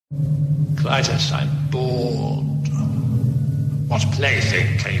Clytus, I'm bored. What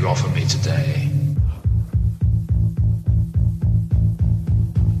plaything can you offer me today?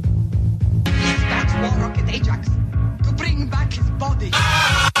 That's War Rocket Ajax to bring back his body.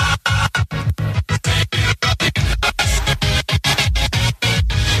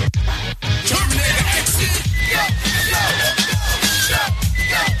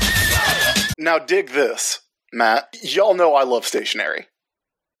 Now dig this, Matt. Y'all know I love stationery.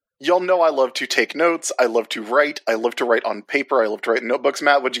 Y'all know I love to take notes. I love to write. I love to write on paper. I love to write in notebooks.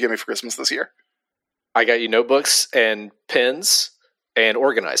 Matt, what'd you get me for Christmas this year? I got you notebooks and pens and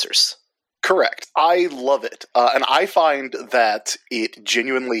organizers. Correct. I love it. And I find that it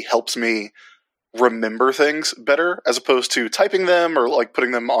genuinely helps me remember things better as opposed to typing them or like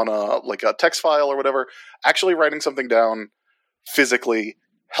putting them on a text file or whatever. Actually writing something down physically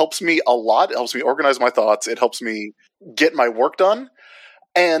helps me a lot. It helps me organize my thoughts. It helps me get my work done.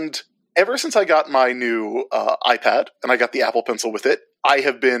 And ever since I got my new iPad and I got the Apple Pencil with it, I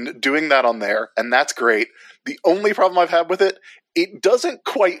have been doing that on there, and that's great. The only problem I've had with it, it doesn't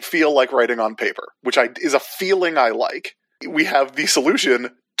quite feel like writing on paper, which is a feeling I like. We have the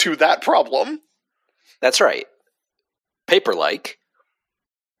solution to that problem. That's right. Paperlike,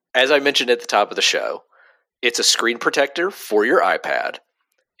 as I mentioned at the top of the show, it's a screen protector for your iPad.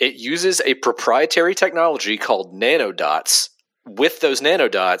 It uses a proprietary technology called nanodots. With those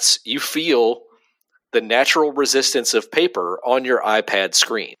nanodots, you feel the natural resistance of paper on your iPad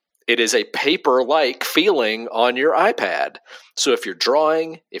screen. It is a paper-like feeling on your iPad. So if you're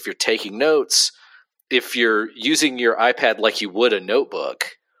drawing, if you're taking notes, if you're using your iPad like you would a notebook,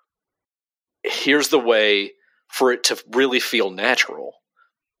 here's the way for it to really feel natural.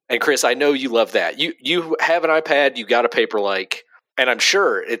 And Chris, I know you love that. You have an iPad, you got a paper-like, and I'm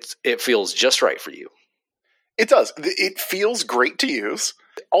sure it feels just right for you. It does. It feels great to use.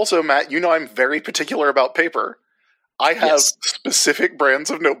 Also, Matt, you know I'm very particular about paper. I have specific brands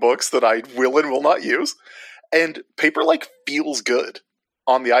of notebooks that I will and will not use, and paper-like feels good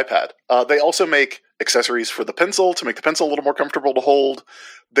on the iPad. They also make accessories for the pencil to make the pencil a little more comfortable to hold.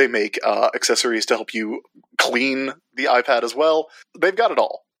 They make accessories to help you clean the iPad as well. They've got it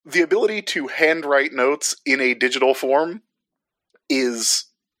all. The ability to handwrite notes in a digital form is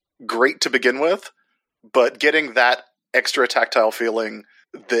great to begin with, but getting that extra tactile feeling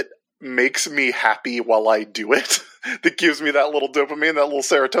that makes me happy while I do it, that gives me that little dopamine, that little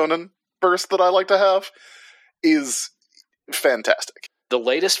serotonin burst that I like to have, is fantastic. The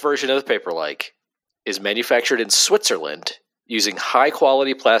latest version of the Paperlike is manufactured in Switzerland using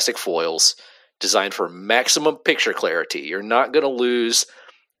high-quality plastic foils designed for maximum picture clarity. You're not going to lose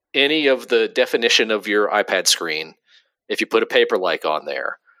any of the definition of your iPad screen if you put a Paperlike on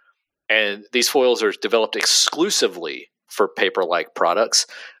there. And these foils are developed exclusively for Paperlike products.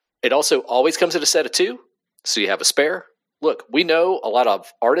 It also always comes in a set of 2, so you have a spare. Look, we know a lot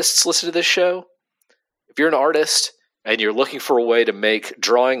of artists listen to this show. If you're an artist and you're looking for a way to make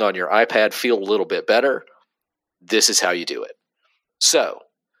drawing on your iPad feel a little bit better, this is how you do it. So,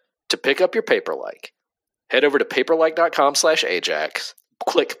 to pick up your Paperlike, head over to paperlike.com/Ajax,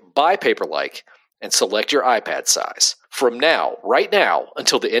 click Buy Paperlike, and select your iPad size. From now, right now,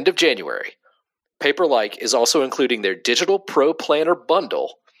 until the end of January, Paperlike is also including their Digital Pro Planner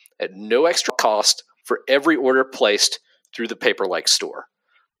bundle at no extra cost for every order placed through the Paperlike store.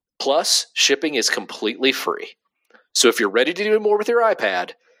 Plus, shipping is completely free. So if you're ready to do more with your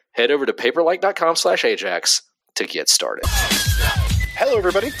iPad, head over to paperlike.com/Ajax to get started. Hello,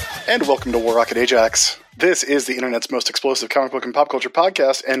 everybody, and welcome to War Rocket Ajax. This is the internet's most explosive comic book and pop culture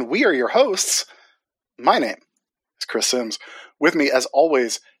podcast, and we are your hosts. My name is Chris Sims. With me, as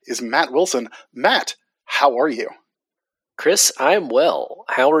always, is Matt Wilson. Matt, how are you? Chris, I am well.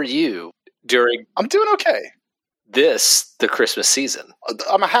 How are you during I'm doing okay. the Christmas season?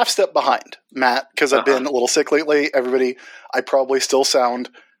 I'm a half step behind, Matt, because I've been a little sick lately. Everybody, I probably still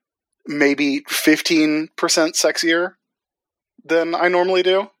sound maybe 15% sexier than I normally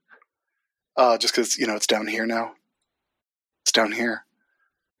do. Just because, it's down here now. It's down here.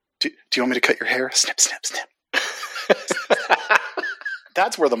 Do you want me to cut your hair? Snip, snip, snip.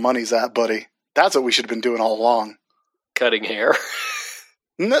 That's where the money's at, buddy. That's what we should have been doing all along. Cutting hair?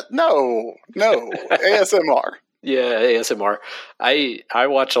 No. ASMR. Yeah, ASMR. I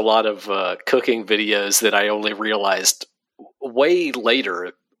watch a lot of cooking videos that I only realized way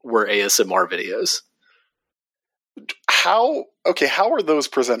later were ASMR videos. How are those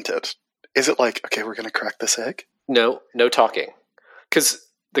presented? Is it like, okay, we're going to crack this egg? No talking. Because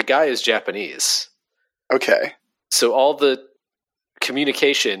the guy is Japanese. Okay. So all the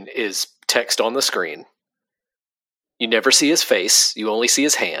communication is text on the screen. You never see his face. You only see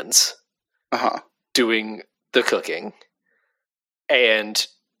his hands doing the cooking. And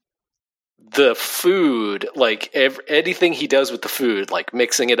the food, like anything he does with the food, like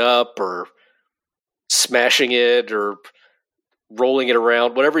mixing it up or smashing it or rolling it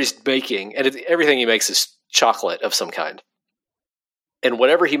around, whatever he's making, and everything he makes is chocolate of some kind. And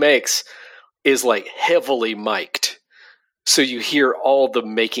whatever he makes is like heavily mic'd. So you hear all the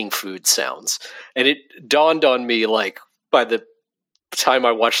making food sounds. And it dawned on me, like, by the time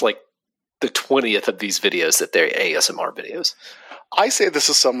I watched like the 20th of these videos, that they're ASMR videos. I say this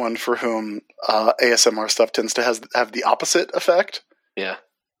is someone for whom ASMR stuff tends to have the opposite effect. Yeah.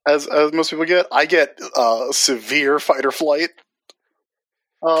 As most people get. I get severe fight or flight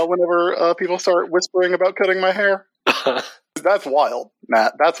whenever people start whispering about cutting my hair. That's wild,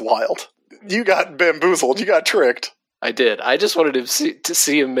 Matt. That's wild. You got bamboozled. You got tricked. I did. I just wanted to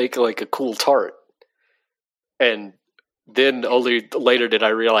see him make like a cool tart. And then only later did I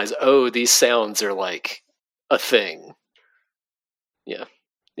realize, oh, these sounds are like a thing. Yeah.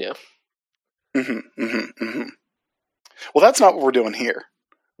 Yeah. Well, that's not what we're doing here.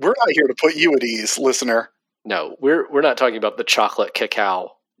 We're not here to put you at ease, listener. No, we're not talking about the Chocolate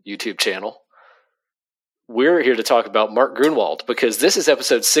Cacao YouTube channel. We're here to talk about Mark Grunwald, because this is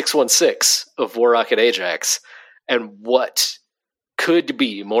episode 616 of War Rocket Ajax, and what could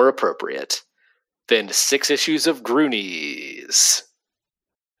be more appropriate than 6 issues of Groonies?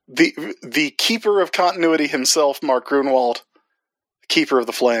 The keeper of continuity himself, Mark Grunwald, keeper of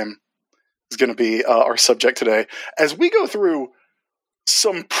the flame, is going to be our subject today, as we go through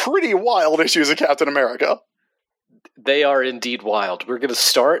some pretty wild issues of Captain America. They are indeed wild. We're going to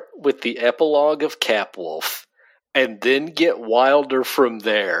start with the epilogue of Capwolf, and then get wilder from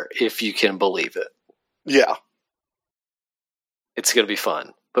there, if you can believe it. Yeah. It's going to be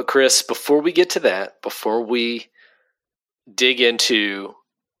fun. But Chris, before we get to that, before we dig into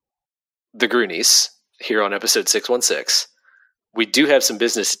the Groonies here on episode 616, we do have some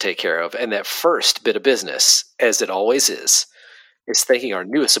business to take care of, and that first bit of business, as it always is thanking our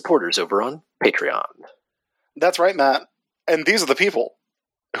newest supporters over on Patreon. That's right, Matt. And these are the people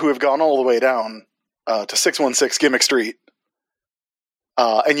who have gone all the way down to 616 Gimmick Street.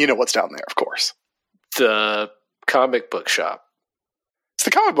 And you know what's down there, of course. The comic book shop. It's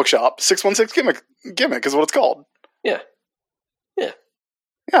the comic book shop. 616 Gimmick is what it's called. Yeah. Yeah.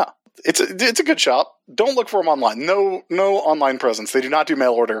 Yeah. It's a good shop. Don't look for them online. No online presence. They do not do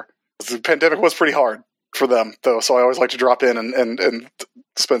mail order. The pandemic was pretty hard for them, though, so I always like to drop in and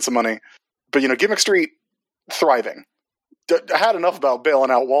spend some money. But, Gimmick Street, thriving. I had enough about bailing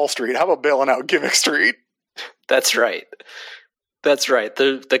out Wall Street. How about bailing out Gimmick Street? That's right. That's right.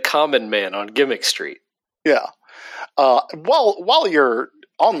 The common man on Gimmick Street. Yeah. While you're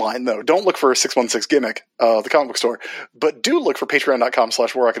online, though, don't look for 616 Gimmick, the comic book store, but do look for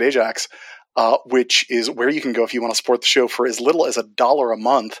patreon.com/WarRocketAjax, which is where you can go if you want to support the show for as little as $1 a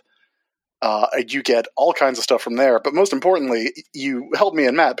month. You get all kinds of stuff from there, but most importantly, you help me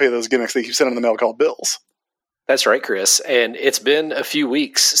and Matt pay those gimmicks that keep sending in the mail called bills. That's right, Chris. And it's been a few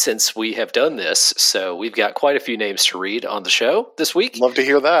weeks since we have done this, so we've got quite a few names to read on the show this week. Love to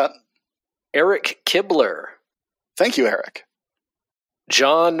hear that. Eric Kibler. Thank you, Eric.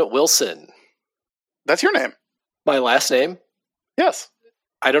 John Wilson. That's your name? My last name? Yes.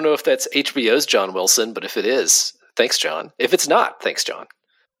 I don't know if that's HBO's John Wilson, but if it is, thanks, John. If it's not, thanks, John.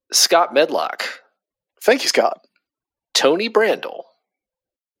 Scott Medlock. Thank you, Scott. Tony Brandel.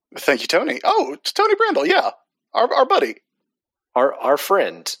 Thank you, Tony. Oh, it's Tony Brandel, yeah. Our buddy. Our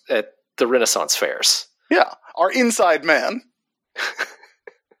friend at the Renaissance fairs. Yeah, our inside man.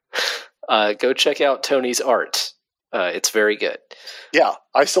 Go check out Tony's art. It's very good. Yeah,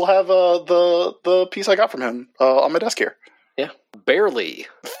 I still have the piece I got from him on my desk here. Yeah. Barely.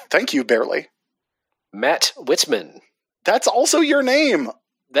 Thank you, Barely. Matt Whitman. That's also your name.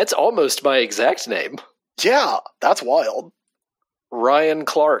 That's almost my exact name. Yeah, that's wild. Ryan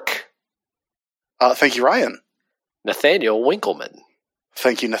Clark. Thank you, Ryan. Nathaniel Winkleman.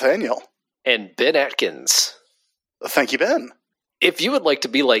 Thank you, Nathaniel. And Ben Atkins. Thank you, Ben. If you would like to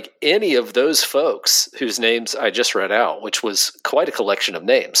be like any of those folks whose names I just read out, which was quite a collection of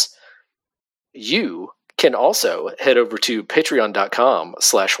names, you can also head over to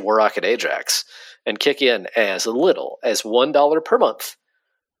patreon.com/WarRocketAjax and kick in as little as $1 per month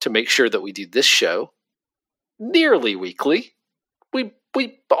to make sure that we do this show nearly weekly. We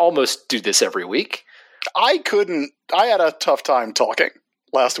almost do this every week. I had a tough time talking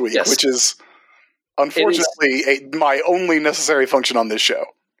last week, yes. Which is unfortunately my only necessary function on this show.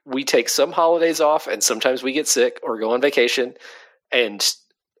 We take some holidays off, and sometimes we get sick or go on vacation, and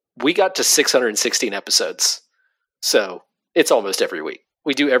we got to 616 episodes So it's almost every week.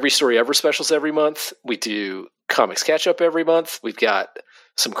 We do Every Story Ever specials every month. We do Comics Catch Up every month. We've got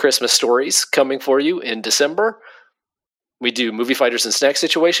some Christmas stories coming for you in December. We do Movie Fighters and Snack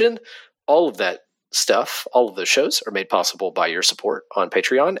Situation. All of that stuff, all of those shows are made possible by your support on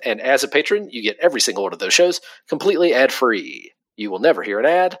Patreon. And as a patron, you get every single one of those shows completely ad-free. You will never hear an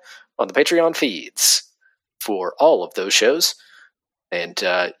ad on the Patreon feeds for all of those shows. And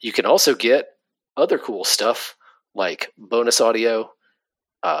you can also get other cool stuff like bonus audio,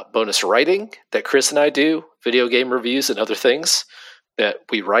 bonus writing that Chris and I do, video game reviews and other things that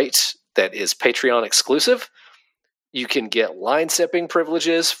we write that is Patreon exclusive. You can get line stepping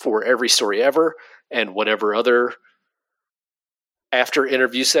privileges for Every Story Ever and whatever other after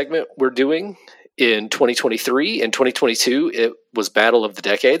interview segment we're doing in 2023. In 2022, it was Battle of the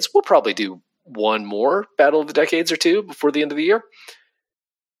Decades. We'll probably do one more Battle of the Decades or two before the end of the year.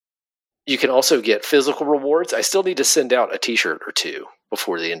 You can also get physical rewards. I still need to send out a t-shirt or two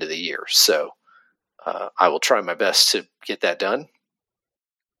before the end of the year. So I will try my best to get that done.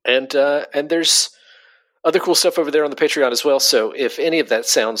 And there's other cool stuff over there on the Patreon as well. So if any of that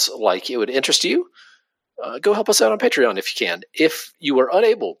sounds like it would interest you, go help us out on Patreon if you can. If you are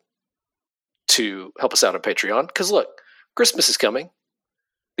unable to help us out on Patreon, because look, Christmas is coming.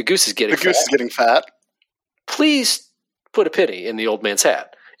 The goose is getting fat. Please put a penny in the old man's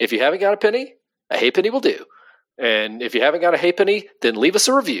hat. If you haven't got a penny, a hay penny will do. And if you haven't got a hay penny, then leave us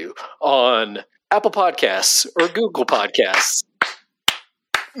a review on Apple Podcasts or Google Podcasts.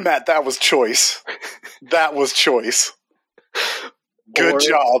 Matt, that was choice. That was choice. Good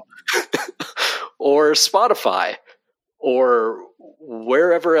job. Or Spotify, or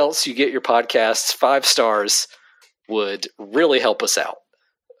wherever else you get your podcasts. 5 stars would really help us out.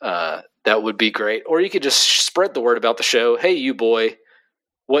 That would be great. Or you could just spread the word about the show. Hey, you boy,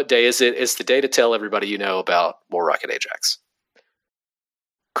 what day is it? It's the day to tell everybody you know about More Rocket Ajax.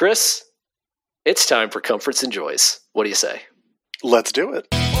 Chris, it's time for Comforts and Joys. What do you say? Let's do it.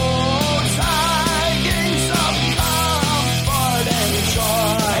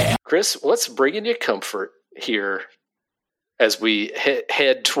 Chris, what's bringing you comfort here as we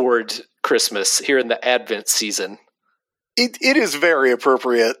head toward Christmas here in the Advent season? It is very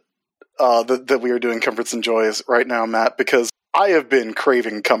appropriate that we are doing Comforts and Joys right now, Matt, because I have been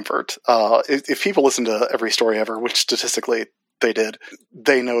craving comfort. If people listen to Every Story Ever, which statistically they did,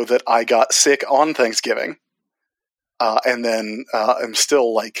 they know that I got sick on Thanksgiving. And then I'm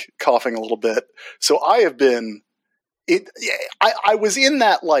still like coughing a little bit. So I have been I was in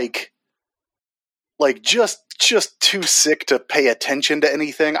that like just too sick to pay attention to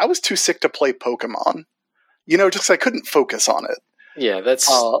anything. I was too sick to play Pokemon. Just 'cause I couldn't focus on it. Yeah,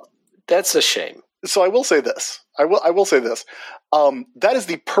 that's a shame. So I will say this. I will say this. That is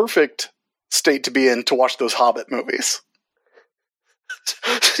the perfect state to be in to watch those Hobbit movies.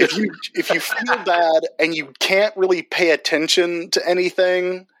 If you feel bad and you can't really pay attention to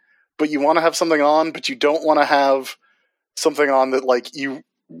anything, but you want to have something on, but you don't want to have something on that like you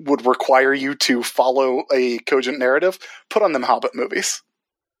would require you to follow a cogent narrative, put on them Hobbit movies.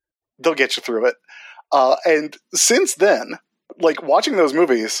 They'll get you through it. And since then, like watching those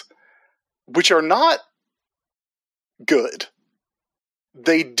movies, which are not good,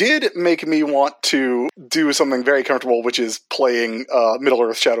 they did make me want to do something very comfortable, which is playing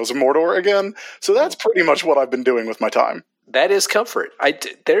Middle-earth Shadows of Mordor again. So that's pretty much what I've been doing with my time. That is comfort.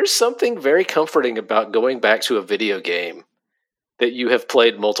 There's something very comforting about going back to a video game that you have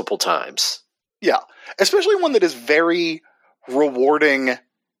played multiple times. Yeah, especially one that is very rewarding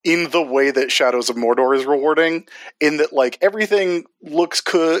in the way that Shadows of Mordor is rewarding, in that like everything looks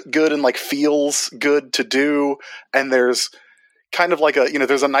good and like feels good to do, and there's kind of like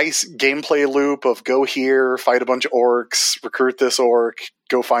there's a nice gameplay loop of go here, fight a bunch of orcs, recruit this orc,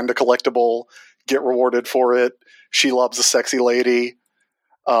 go find a collectible, get rewarded for it. She loves a sexy lady.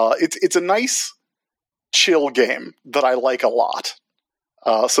 It's a nice, chill game that I like a lot.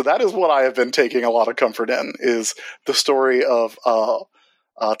 So that is what I have been taking a lot of comfort in, is the story of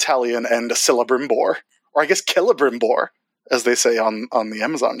Talion and Celebrimbor, or I guess Celebrimbor, as they say on the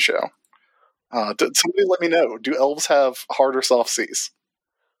Amazon show. Somebody let me know. Do elves have hard or soft Cs?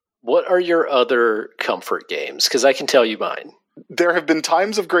 What are your other comfort games? Because I can tell you mine. There have been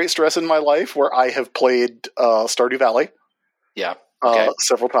times of great stress in my life where I have played Stardew Valley. Yeah. Okay.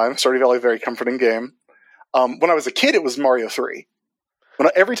 Several times. Stardew Valley, very comforting game. When I was a kid, it was Mario 3.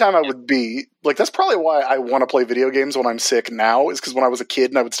 Every time I would be, like, that's probably why I want to play video games when I'm sick now, is because when I was a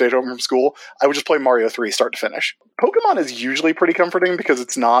kid and I would stay home from school, I would just play Mario 3 start to finish. Pokemon is usually pretty comforting because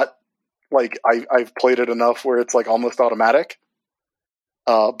it's not, like, I've played it enough where it's, like, almost automatic.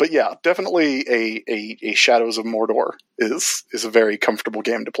 But yeah, definitely a Shadows of Mordor is a very comfortable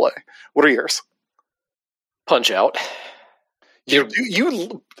game to play. What are yours? Punch-Out. You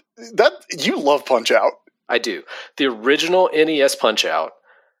love Punch-Out. I do. The original NES Punch-Out,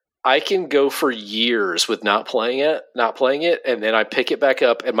 I can go for years with not playing it, and then I pick it back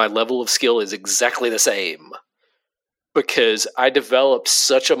up, and my level of skill is exactly the same. Because I developed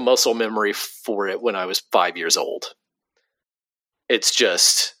such a muscle memory for it when I was 5 years old. It's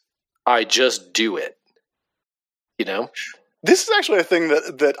just, I just do it. You know? This is actually a thing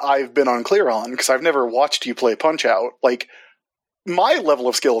that I've been unclear on, because I've never watched you play Punch-Out. Like, my level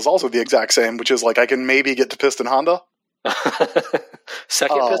of skill is also the exact same, which is like I can maybe get to Piston Honda.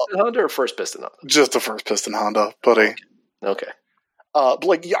 Second Piston Honda or first Piston Honda? Just the first Piston Honda, buddy. Okay.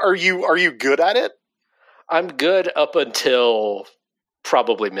 Like, are you good at it? I'm good up until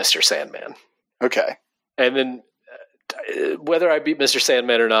probably Mr. Sandman. Okay. And then whether I beat Mr.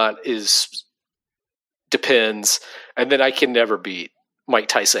 Sandman or not depends. And then I can never beat Mike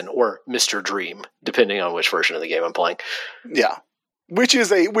Tyson or Mr. Dream, depending on which version of the game I'm playing. Yeah. Which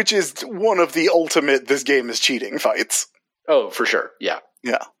is one of the ultimate this game is cheating fights. Oh, for sure. Yeah.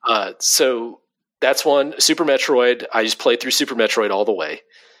 Yeah. So that's one. Super Metroid. I just played through Super Metroid all the way.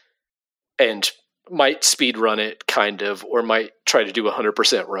 And might speed run it, kind of, or might try to do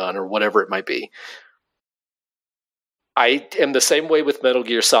 100% run or whatever it might be. I am the same way with Metal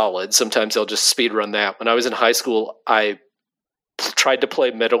Gear Solid. Sometimes I'll just speed run that. When I was in high school, I tried to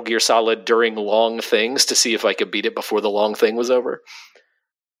play Metal Gear Solid during long things to see if I could beat it before the long thing was over.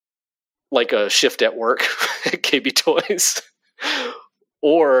 Like a shift at work at KB Toys.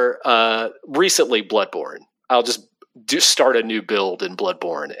 Or recently Bloodborne. I'll just start a new build in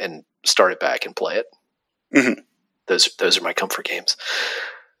Bloodborne and start it back and play it. Mm-hmm. Those are my comfort games.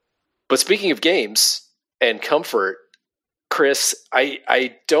 But speaking of games and comfort, Chris,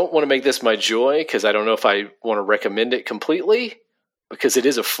 I don't want to make this my joy because I don't know if I want to recommend it completely because it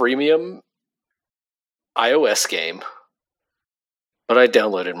is a freemium iOS game. But I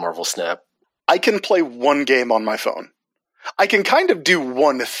downloaded Marvel Snap. I can play one game on my phone. I can kind of do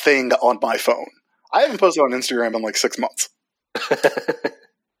one thing on my phone. I haven't posted on Instagram in like 6 months.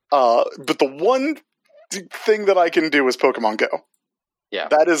 But the one thing that I can do is Pokemon Go. Yeah.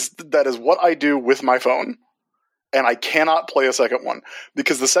 That is what I do with my phone. And I cannot play a second one.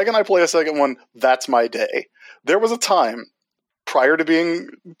 Because the second I play a second one, that's my day. There was a time, prior to being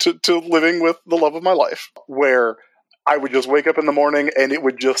to living with the love of my life, where I would just wake up in the morning and it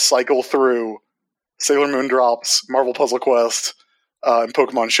would just cycle through Sailor Moon Drops, Marvel Puzzle Quest, and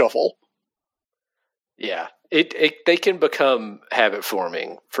Pokemon Shuffle. Yeah. They can become habit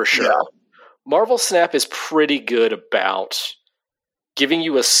forming for sure. Yeah. Marvel Snap is pretty good about giving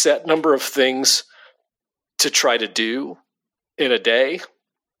you a set number of things to try to do in a day.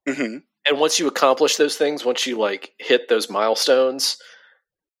 Mm-hmm. And once you accomplish those things, once you like hit those milestones,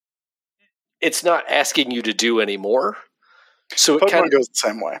 it's not asking you to do any more. So it kind of goes the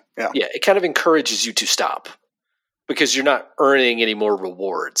same way. Yeah. Yeah, it kind of encourages you to stop because you're not earning any more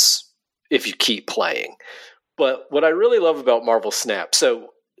rewards if you keep playing. But what I really love about Marvel Snap, so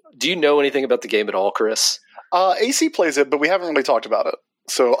do you know anything about the game at all, Chris? AC plays it, but we haven't really talked about it.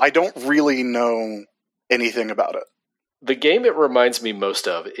 So I don't really know anything about it. The game it reminds me most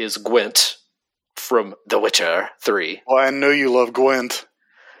of is Gwent from The Witcher 3. Well, I know you love Gwent.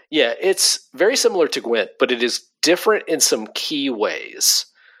 Yeah, it's very similar to Gwent, but it is different in some key ways.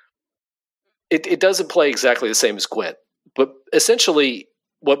 It doesn't play exactly the same as Gwent, but essentially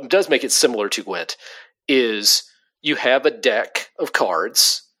what does make it similar to Gwent is you have a deck of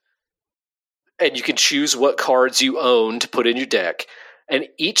cards, and you can choose what cards you own to put in your deck, and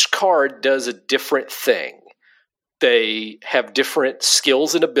each card does a different thing. They have different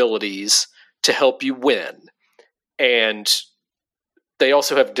skills and abilities to help you win, and they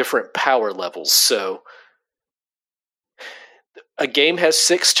also have different power levels. So a game has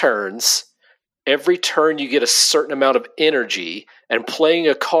 6 turns. Every turn you get a certain amount of energy, and playing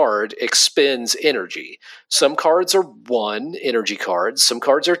a card expends energy. Some cards are 1 energy cards, some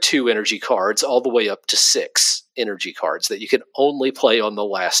cards are 2 energy cards, all the way up to 6 energy cards that you can only play on the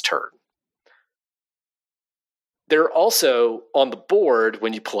last turn. There are also, on the board,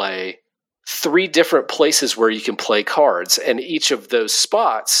 when you play, 3 different places where you can play cards, and each of those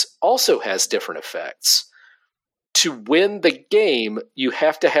spots also has different effects. To win the game, you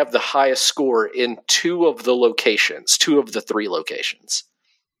have to have the highest score in 2 of the locations, 2 of the 3 locations.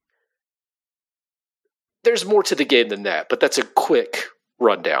 There's more to the game than that, but that's a quick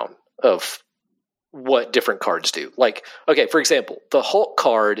rundown of what different cards do. Like, okay, for example, the Hulk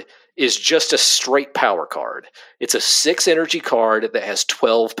card is just a straight power card. It's a 6 energy card that has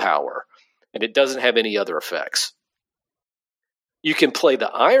 12 power, and it doesn't have any other effects. You can play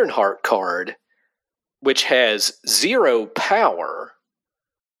the Ironheart card, which has 0 power,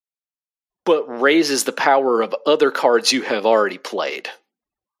 but raises the power of other cards you have already played.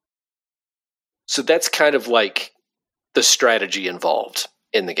 So that's kind of like the strategy involved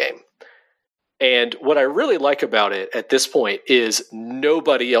in the game. And what I really like about it at this point is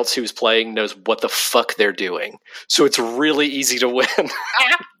nobody else who's playing knows what the fuck they're doing. So it's really easy to win.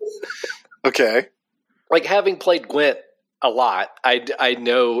 Okay. Like, having played Gwent a lot, I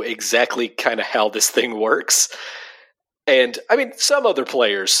know exactly kind of how this thing works. And, I mean, some other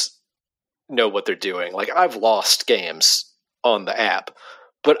players know what they're doing. Like, I've lost games on the app,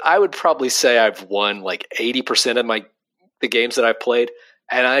 but I would probably say I've won like 80% of the games that I've played,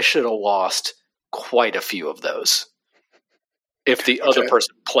 and I should have lost quite a few of those if the other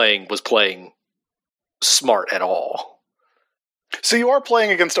person was playing smart at all. So you are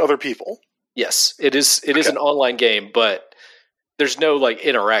playing against other people? Yes, it is. It is an online game, but there's no like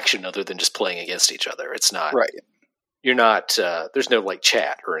interaction other than just playing against each other. It's not right. You're not. There's no like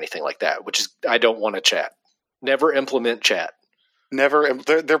chat or anything like that. Which is, I don't want to chat. Never implement chat. Never.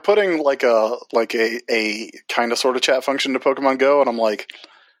 They're putting like a kind of sort of chat function to Pokemon Go, and I'm like,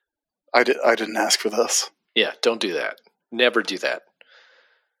 I didn't ask for this. Yeah, don't do that. Never do that.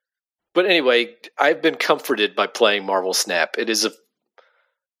 But anyway, I've been comforted by playing Marvel Snap. It's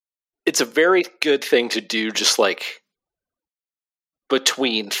a very good thing to do, just like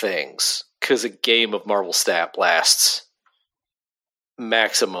between things, because a game of Marvel Snap lasts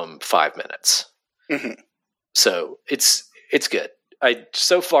maximum 5 minutes. Mm-hmm. So it's good.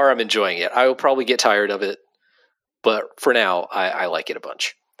 So far I'm enjoying it. I will probably get tired of it, but for now I like it a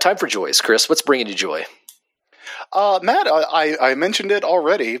bunch. Time for joys, Chris. What's bringing you joy? Matt, I mentioned it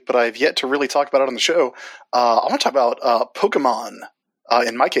already, but I've yet to really talk about it on the show. I want to talk about Pokemon.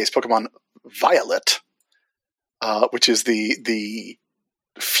 In my case, Pokemon Violet, which is the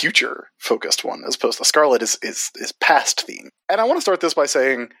future-focused one, as opposed to Scarlet is past theme. And I want to start this by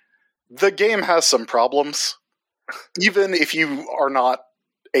saying the game has some problems. Even if you are not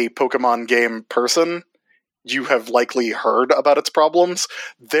a Pokemon game person, you have likely heard about its problems.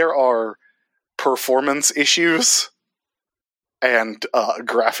 There are performance issues and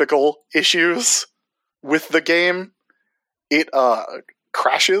graphical issues with the game. It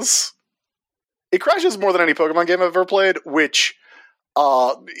crashes. It crashes more than any Pokemon game I've ever played, which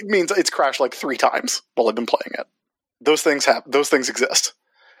means it's crashed like 3 times while I've been playing it. Those things exist.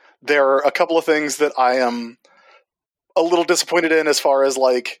 There are a couple of things that I am a little disappointed in, as far as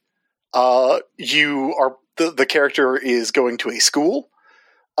like the character is going to a school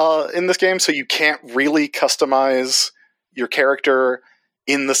in this game, so you can't really customize your character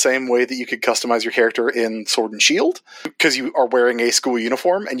in the same way that you could customize your character in Sword and Shield, because you are wearing a school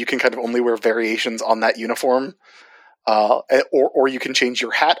uniform and you can kind of only wear variations on that uniform, or you can change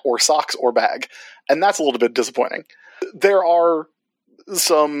your hat or socks or bag, and that's a little bit disappointing. There are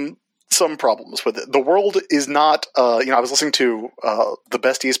some problems with it. The world is not, I was listening to the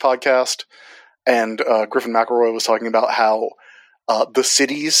Besties podcast, and Griffin McElroy was talking about how the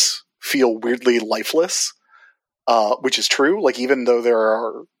cities feel weirdly lifeless, which is true. Like, even though there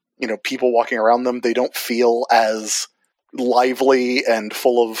are, people walking around them, they don't feel as lively and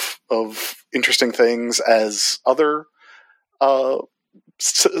full of interesting things as other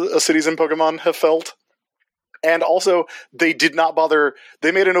cities in Pokemon have felt. And also, they did not bother.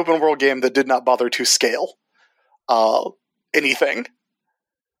 They made an open world game that did not bother to scale anything.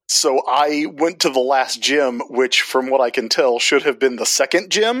 So I went to the last gym, which, from what I can tell, should have been the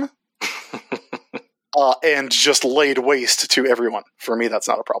second gym, and just laid waste to everyone. For me, that's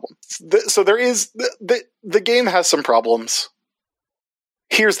not a problem. So there is the game has some problems.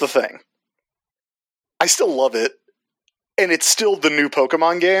 Here's the thing: I still love it, and it's still the new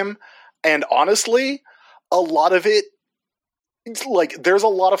Pokemon game. And honestly, a lot of it, like, there's a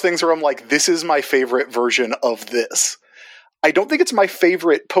lot of things where I'm like, this is my favorite version of this. I don't think it's my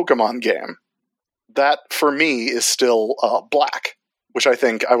favorite Pokemon game. That, for me, is still Black, which I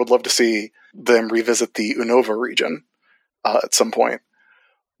think I would love to see them revisit the Unova region at some point.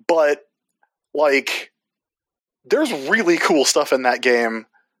 But, like, there's really cool stuff in that game.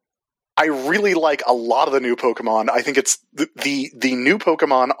 I really like a lot of the new Pokemon. I think it's the new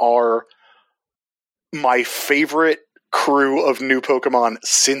Pokemon are my favorite crew of new Pokemon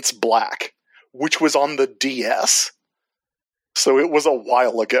since Black, which was on the DS. So it was a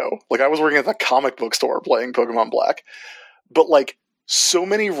while ago. Like, I was working at the comic book store playing Pokemon Black. But, like, So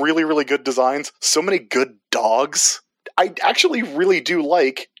many really, really good designs. So many good dogs. I actually really do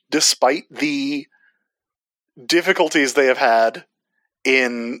like, despite the difficulties they have had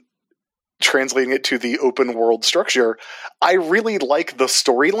in translating it to the open world structure, I really like the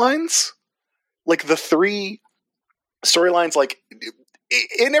storylines. Like the 3 storylines, like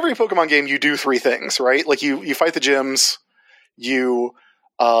in every Pokemon game, you do 3 things, right? Like you fight the gyms, you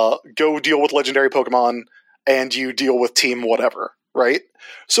go deal with legendary Pokemon, and you deal with team whatever, right?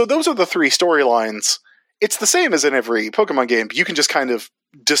 So those are the 3 storylines. It's the same as in every Pokemon game. You can just kind of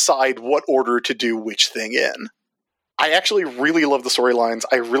decide what order to do which thing in. I actually really love the storylines.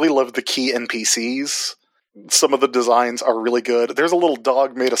 I really love the key NPCs. Some of the designs are really good. There's a little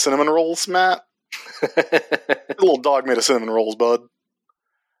dog made of cinnamon rolls, Matt. A little dog made of cinnamon rolls, bud.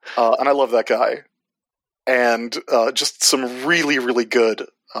 And I love that guy. And just some really, really good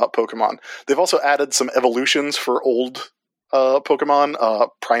Pokemon. They've also added some evolutions for old Pokemon.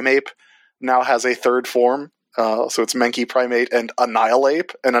 Primeape now has a 3rd form. So it's Mankey, Primeape, and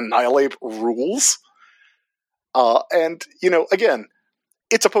Annihilape. And Annihilape rules. And, again,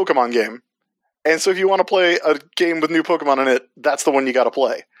 it's a Pokemon game. And so if you want to play a game with new Pokemon in it, that's the one you got to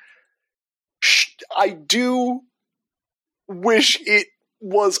play. I do wish it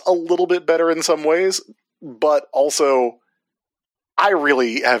was a little bit better in some ways, but also I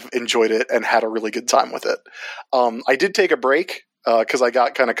really have enjoyed it and had a really good time with it. I did take a break because I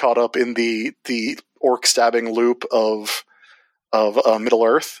got kind of caught up in the orc stabbing loop of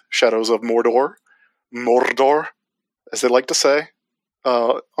Middle-earth, Shadows of Mordor, as they like to say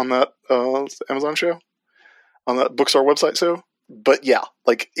on that Amazon show, on that bookstore website show. But yeah,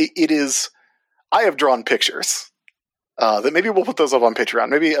 like it is. I have drawn pictures that maybe we'll put those up on Patreon.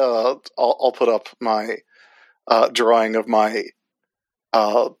 Maybe I'll put up my drawing of my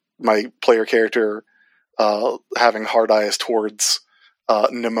player character having hard eyes towards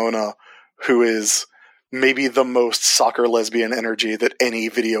Nimona, who is maybe the most soccer lesbian energy that any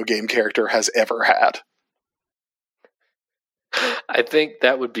video game character has ever had. I think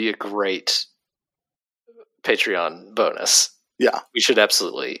that would be a great Patreon bonus. Yeah. We should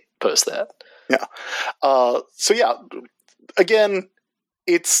absolutely post that. Yeah. So yeah, again,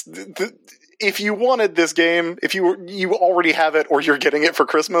 it's if you wanted this game, if you already have it or you're getting it for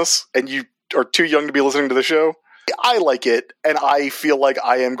Christmas and you are too young to be listening to the show, I like it, and I feel like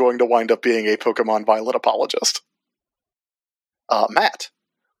I am going to wind up being a Pokemon Violet apologist. Matt,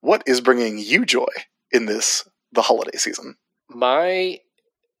 what is bringing you joy in the holiday season? My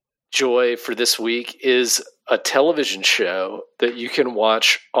joy for this week is a television show that you can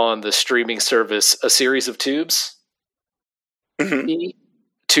watch on the streaming service, A Series of Tubes. Mm-hmm.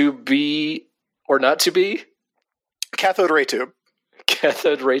 To be or not to be? Cathode Ray Tube.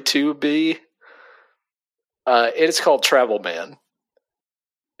 Cathode Ray Tube B. It is called Travel Man.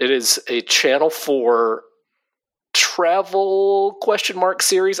 It is a Channel 4 travel ?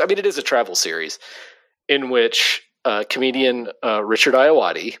 Series. I mean, it is a travel series in which comedian Richard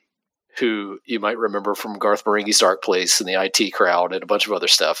Ayoade, who you might remember from Garth Marenghi's Dark Place and the IT Crowd and a bunch of other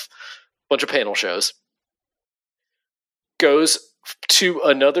stuff, a bunch of panel shows, goes to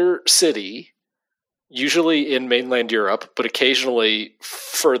another city, usually in mainland Europe, but occasionally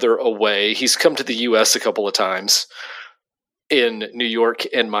further away. He's come to the US a couple of times in New York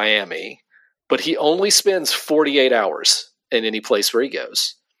and Miami, but he only spends 48 hours in any place where he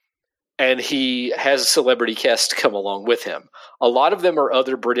goes. And he has a celebrity cast come along with him. A lot of them are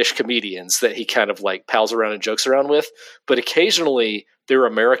other British comedians that he kind of like pals around and jokes around with, but occasionally they're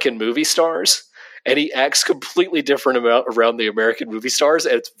American movie stars, and he acts completely different around the American movie stars,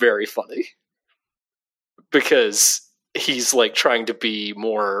 and it's very funny. Because he's like trying to be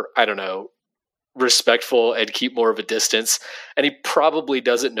more, I don't know, respectful and keep more of a distance, and he probably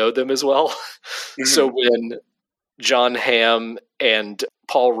doesn't know them as well. Mm-hmm. So when Jon Hamm and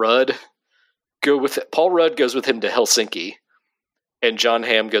Paul Rudd Paul Rudd goes with him to Helsinki, and Jon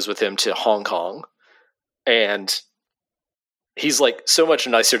Hamm goes with him to Hong Kong, and he's like so much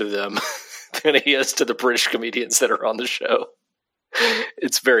nicer to them than he is to the British comedians that are on the show.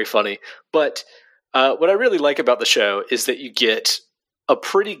 It's very funny. But what I really like about the show is that you get a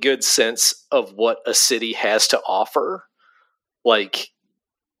pretty good sense of what a city has to offer. Like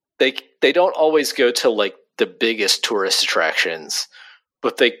they don't always go to like the biggest tourist attractions,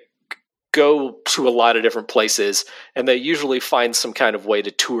 but they go to a lot of different places, and they usually find some kind of way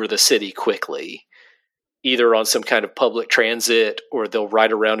to tour the city quickly, either on some kind of public transit, or they'll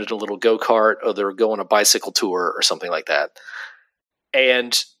ride around in a little go-kart, or they'll go on a bicycle tour or something like that.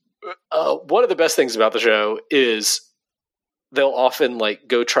 And one of the best things about the show is they'll often like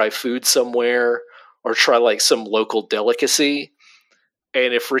go try food somewhere or try like some local delicacy.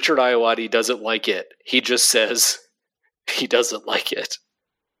 And if Richard Ayoade doesn't like it, he just says he doesn't like it.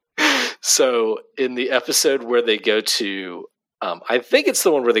 So in the episode where they go to, I think it's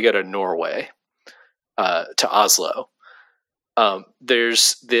the one where they go to Norway, to Oslo,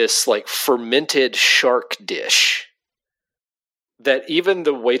 there's this like fermented shark dish that even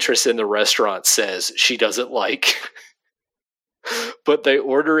the waitress in the restaurant says she doesn't like, but they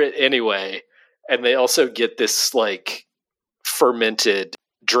order it anyway. And they also get this like fermented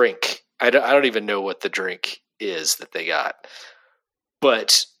drink. I don't even know what the drink is that they got,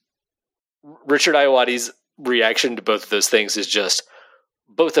 but Richard Ayoade's reaction to both of those things is just,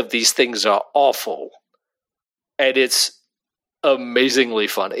 both of these things are awful. And it's amazingly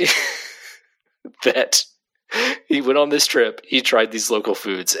funny that he went on this trip, he tried these local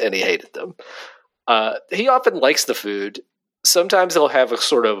foods, and he hated them. He often likes the food. Sometimes he'll have a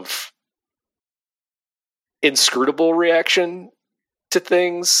sort of inscrutable reaction to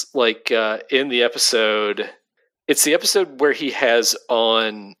things. Like in the episode, it's the episode where he has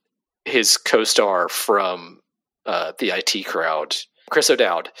on his co-star from the IT Crowd, Chris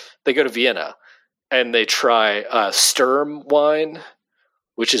O'Dowd. They go to Vienna and they try Sturm wine,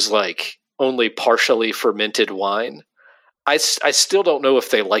 which is like only partially fermented wine. I still don't know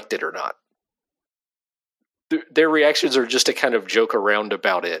if they liked it or not. Their reactions are just to kind of joke around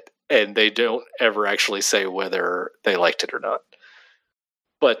about it, and they don't ever actually say whether they liked it or not.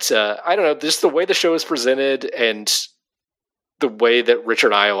 But I don't know, just the way the show is presented and the way that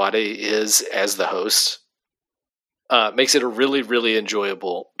Richard Ayoade is as the host makes it a really, really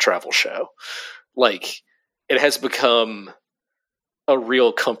enjoyable travel show. Like, it has become a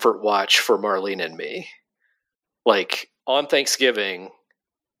real comfort watch for Marlene and me. Like, on Thanksgiving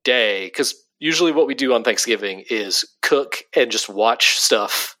Day, because usually what we do on Thanksgiving is cook and just watch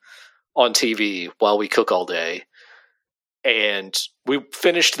stuff on TV while we cook all day. And we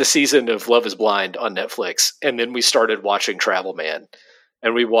finished the season of Love is Blind on Netflix, and then we started watching Travel Man.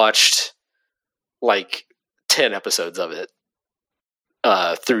 And we watched like 10 episodes of it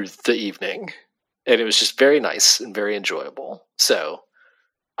through the evening. And it was just very nice and very enjoyable. So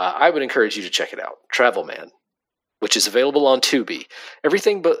I would encourage you to check it out. Travel Man, which is available on Tubi.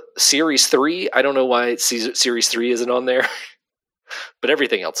 Everything but Series 3. I don't know why Series 3 isn't on there. But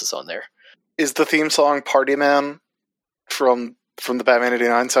everything else is on there. Is the theme song Party Man from the Batman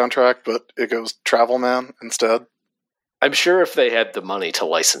 89 soundtrack, but it goes Travel Man instead? I'm sure if they had the money to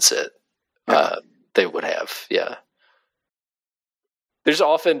license it, they would have, yeah. There's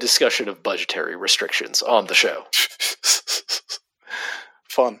often discussion of budgetary restrictions on the show.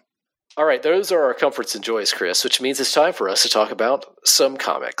 Fun. All right, those are our comforts and joys, Chris, which means it's time for us to talk about some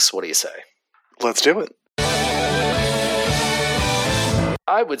comics. What do you say? Let's do it.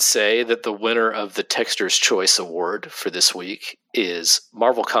 I would say that the winner of the Texter's Choice Award for this week is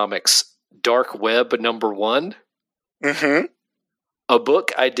Marvel Comics' Dark Web #1. Mm-hmm. A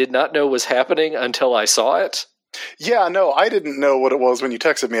book I did not know was happening until I saw it. Yeah, no, I didn't know what it was when you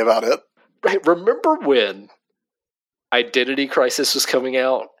texted me about it. Right, remember when Identity Crisis was coming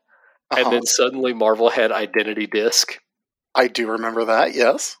out, and then suddenly Marvel had Identity Disc? I do remember that,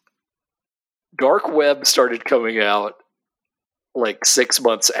 yes. Dark Web started coming out like 6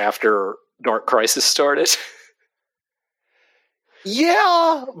 months after Dark Crisis started.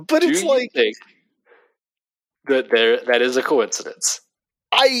 Yeah, but it's like... think that is a coincidence?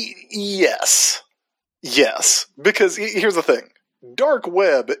 Yes. Yes. Because here's the thing. Dark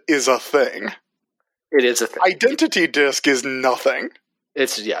Web is a thing. It is a thing. Identity Disc is nothing.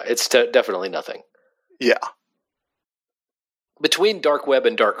 It's definitely nothing. Yeah. Between Dark Web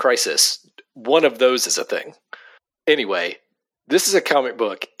and Dark Crisis, one of those is a thing. Anyway, this is a comic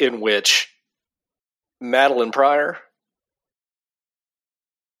book in which Madeline Pryor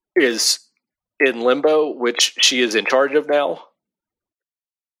is in limbo, which she is in charge of now,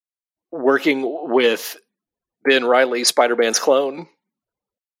 working with Ben Reilly, Spider-Man's clone,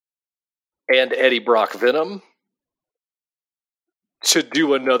 and Eddie Brock Venom to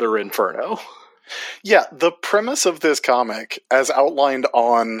do another Inferno. Yeah, the premise of this comic, as outlined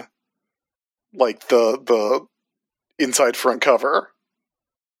on like the inside front cover,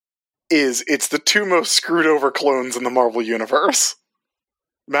 is it's the two most screwed over clones in the Marvel Universe.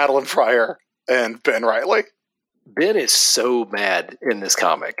 Madeline Pryor and Ben Reilly. Ben is so mad in this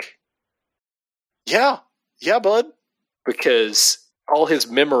comic. Yeah, bud. Because all his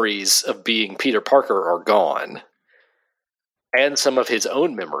memories of being Peter Parker are gone. And some of his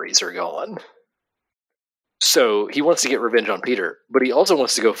own memories are gone. So he wants to get revenge on Peter, but he also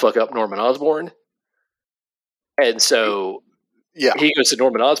wants to go fuck up Norman Osborn. And so he goes to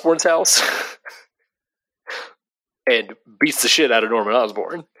Norman Osborn's house. and beats the shit out of Norman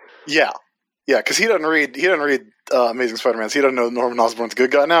Osborn. Yeah, because he doesn't read Amazing Spider-Man. So he doesn't know Norman Osborn's a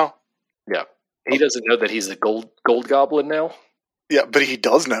good guy now. Yeah, he doesn't know that he's the Gold Goblin now. Yeah, but he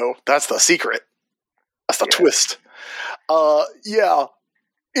does know. That's the secret. That's the twist. Yeah,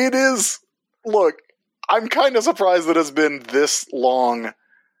 it is. Look, I'm kind of surprised that it's been this long.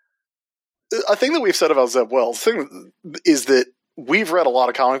 A thing that we've said about Zeb Wells is that we've read a lot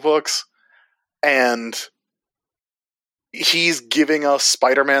of comic books, and he's giving us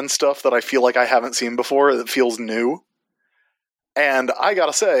Spider-Man stuff that I feel like I haven't seen before, that feels new. And I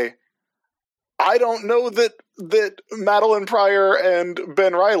gotta say, I don't know that Madeline Pryor and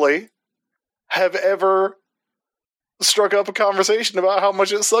Ben Reilly have ever struck up a conversation about how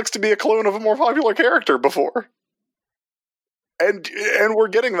much it sucks to be a clone of a more popular character before. And we're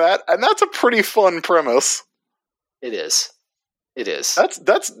getting that, and that's a pretty fun premise. It is.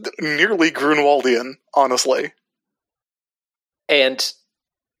 That's nearly Grunwaldian, honestly. But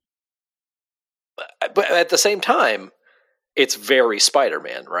at the same time, it's very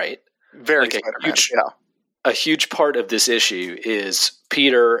Spider-Man, right? Very like Spider-Man, a huge part of this issue is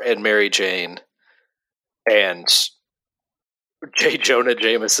Peter and Mary Jane and J. Jonah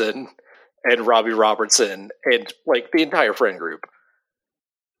Jameson and Robbie Robertson and like the entire friend group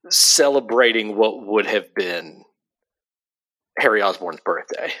celebrating what would have been Harry Osborn's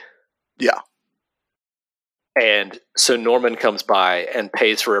birthday. Yeah. And so Norman comes by and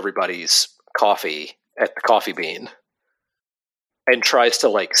pays for everybody's coffee at the Coffee Bean and tries to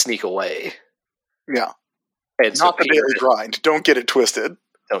like sneak away. Yeah. And not the daily grind. Don't get it twisted.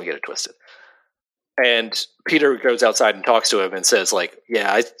 And Peter goes outside and talks to him and says, like,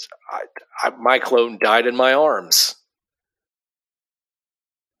 yeah, my clone died in my arms.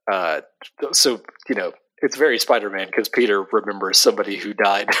 So, you know, it's very Spider-Man because Peter remembers somebody who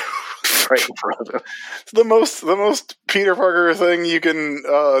died right in front of him. It's the most Peter Parker thing you can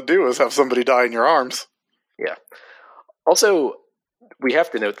do is have somebody die in your arms. Yeah. Also, we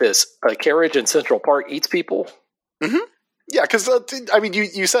have to note this. A carriage in Central Park eats people. Mm-hmm. Yeah, because, I mean,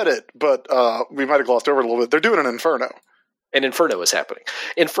 you said it, but we might have glossed over it a little bit. They're doing an Inferno. An Inferno is happening.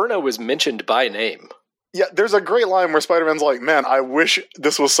 Inferno was mentioned by name. Yeah, there's a great line where Spider-Man's like, man, I wish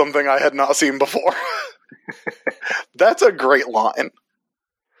this was something I had not seen before. That's a great line.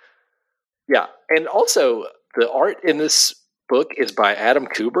 Yeah, and also, the art in this book is by Adam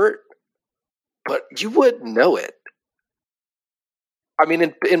Kubert, but you wouldn't know it. I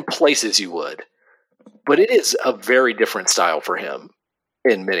mean, in places you would. But it is a very different style for him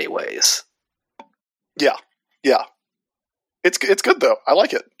in many ways. Yeah. It's good, though. I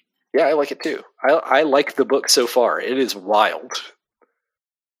like it. Yeah, I like it, too. I like the book so far. It is wild.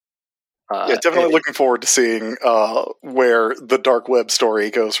 Definitely looking forward to seeing where the Dark Web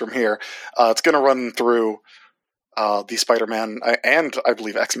story goes from here. It's going to run through the Spider-Man and, I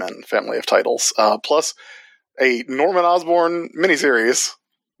believe, X-Men family of titles, plus a Norman Osborn miniseries,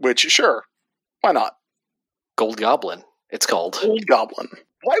 which, sure, why not? Gold Goblin, it's called. Gold Goblin.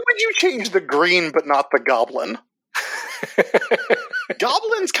 Why would you change the green but not the goblin?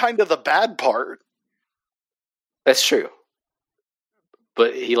 Goblin's kind of the bad part. That's true.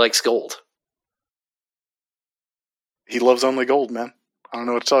 But he likes gold. He loves only gold, man. I don't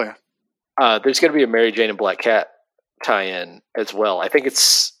know what to tell you. There's going to be a Mary Jane and Black Cat tie-in as well. I think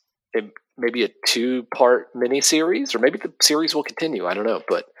it's maybe a 2-part miniseries, or maybe the series will continue. I don't know,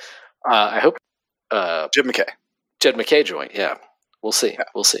 but I hope Jed McKay joint. Yeah, we'll see. Yeah.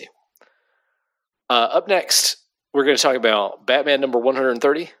 We'll see. Up next, we're going to talk about Batman number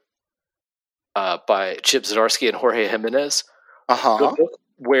 130 by Chip Zdarsky and Jorge Jimenez. Uh-huh.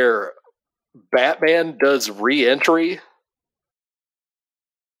 Where Batman does re-entry.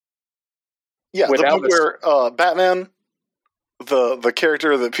 Yeah, the book where Batman, the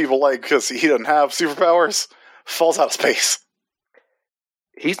character that people like because he doesn't have superpowers, falls out of space.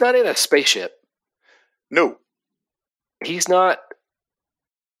 He's not in a spaceship. No. He's not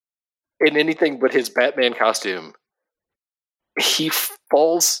in anything but his Batman costume. He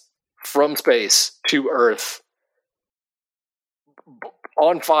falls from space to Earth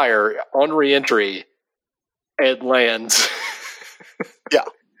on fire, on re-entry, and lands. Yeah.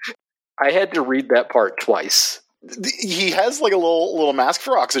 I had to read that part twice. He has like a little mask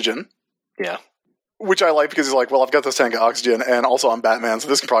for oxygen. Yeah. Which I like because he's like, well, I've got this tank of oxygen, and also I'm Batman, so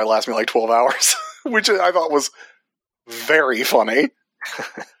this can probably last me like 12 hours. Which I thought was very funny.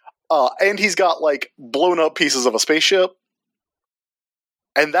 And he's got like blown up pieces of a spaceship.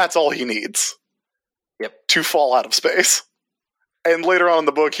 And that's all he needs. Yep. To fall out of space. And later on in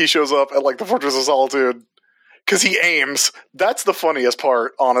the book, he shows up at like the Fortress of Solitude because he aims. That's the funniest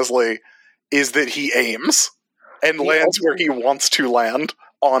part, honestly, is that he aims. and lands where he wants to land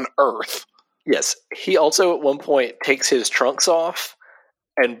on Earth. Yes. He also at one point takes his trunks off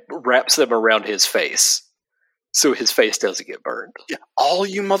and wraps them around his face so his face doesn't get burned. Yeah, all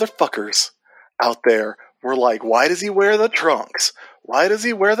you motherfuckers out there were like, why does he wear the trunks? Why does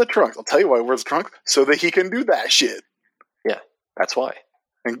he wear the trunks? I'll tell you why he wears the trunks, so that he can do that shit. Yeah, that's why.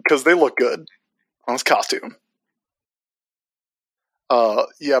 And because they look good on his costume.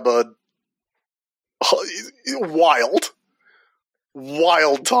 Yeah, bud.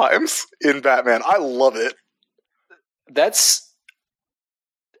 Wild times in Batman. I love it.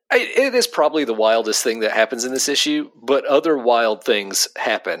 It is probably the wildest thing that happens in this issue, but other wild things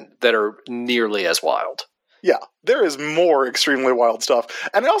happen that are nearly as wild. Yeah, there is more extremely wild stuff.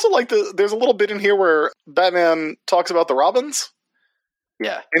 And I also like there's a little bit in here where Batman talks about the Robins.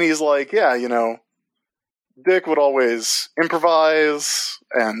 Yeah. And he's like, yeah, you know, Dick would always improvise,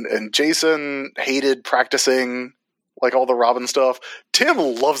 and Jason hated practicing, like all the Robin stuff. Tim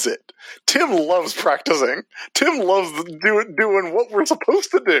loves it. Tim loves practicing. Tim loves doing what we're supposed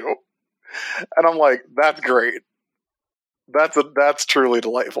to do. And I'm like, that's great. That's truly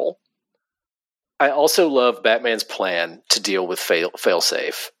delightful. I also love Batman's plan to deal with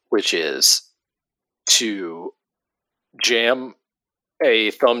failsafe, which is to jam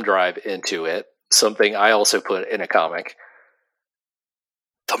a thumb drive into it, something I also put in a comic,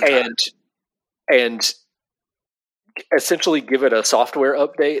 and essentially give it a software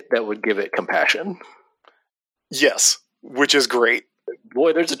update that would give it compassion. Yes, which is great.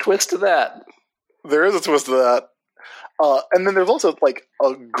 Boy, there's a twist to that. There is a twist to that. And then there's also like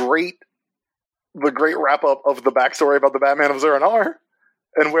the great wrap up of the backstory about the Batman of Zur-En-Arrh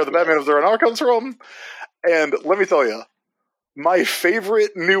and where the Batman of Zur-En-Arrh comes from. And let me tell you, my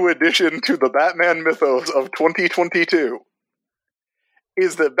favorite new addition to the Batman mythos of 2022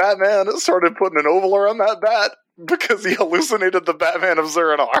 is that Batman started putting an oval around that bat because he hallucinated the Batman of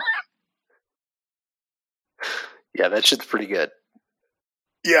Zur-En-Arrh. Yeah, that shit's pretty good.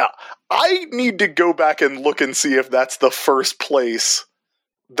 Yeah, I need to go back and look and see if that's the first place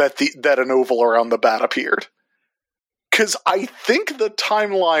that an oval around the bat appeared. Because I think the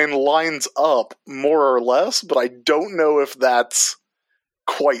timeline lines up more or less, but I don't know if that's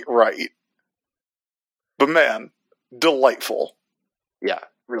quite right. But man, delightful. Yeah,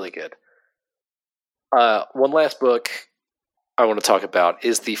 really good. One last book I want to talk about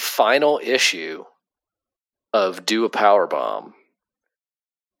is the final issue of Do a Powerbomb,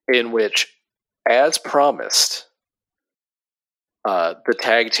 in which, as promised, the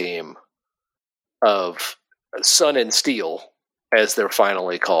tag team of Sun and Steel, as they're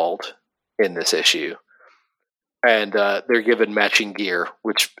finally called in this issue, and they're given matching gear,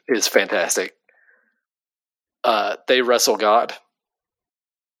 which is fantastic. They wrestle God.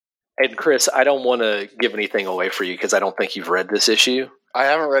 And Chris, I don't want to give anything away for you because I don't think you've read this issue. I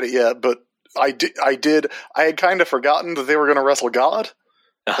haven't read it yet, but I did. I had kind of forgotten that they were going to wrestle God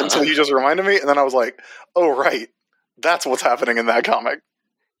until you just reminded me, and then I was like, "Oh, right, that's what's happening in that comic."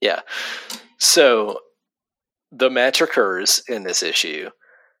 Yeah. So the match occurs in this issue,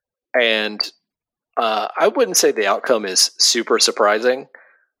 and I wouldn't say the outcome is super surprising.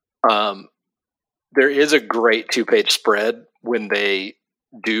 There is a great 2-page spread when they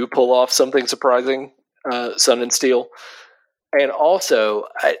do pull off something surprising, Sun and Steel. And also,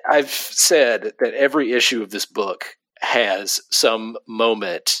 I've said that every issue of this book has some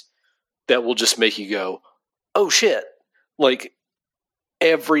moment that will just make you go, oh shit. Like,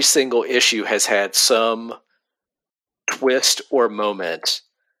 every single issue has had some twist or moment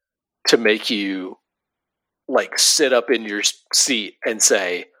to make you, like, sit up in your seat and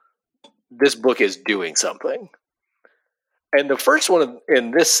say, this book is doing something. And the first one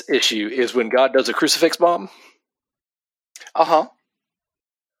in this issue is when God does a crucifix bomb. Uh-huh.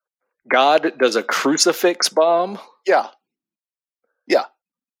 God does a crucifix bomb. Yeah. Yeah.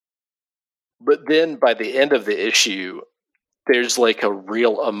 But then by the end of the issue, there's like a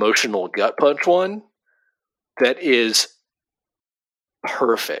real emotional gut punch one that is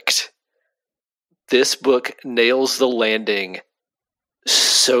perfect. This book nails the landing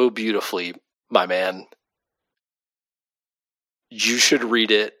so beautifully, my man. You should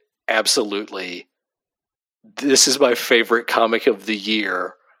read it, absolutely. This is my favorite comic of the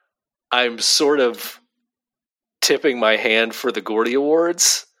year. I'm sort of tipping my hand for the Gordy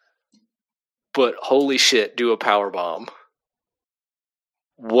Awards, but holy shit, Do a Powerbomb.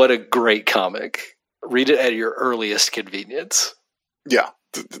 What a great comic. Read it at your earliest convenience. Yeah.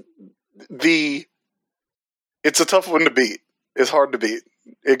 It's a tough one to beat. It's hard to beat.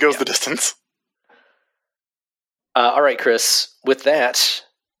 It goes the distance. All right, Chris. With that,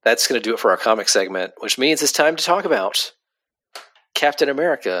 that's going to do it for our comic segment, which means it's time to talk about Captain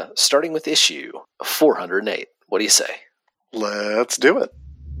America, starting with issue 408. What do you say? Let's do it.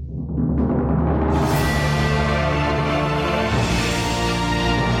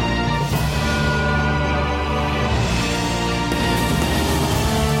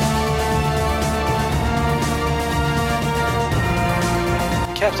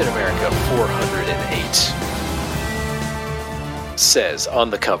 Captain America 408 says on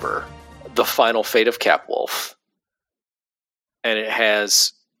the cover, "The Final Fate of Capwolf." And it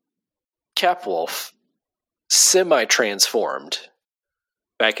has Capwolf semi-transformed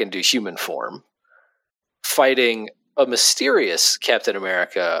back into human form, fighting a mysterious Captain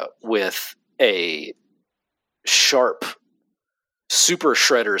America with a sharp Super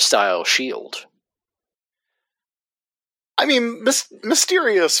Shredder-style shield. I mean,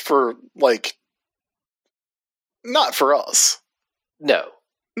 mysterious for, like, not for us. No.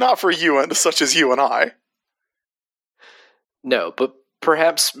 Not for you and such as you and I. No, but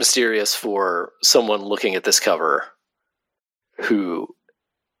perhaps mysterious for someone looking at this cover who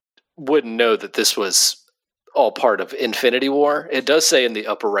wouldn't know that this was all part of Infinity War. It does say in the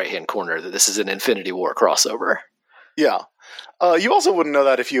upper right-hand corner that this is an Infinity War crossover. Yeah. You also wouldn't know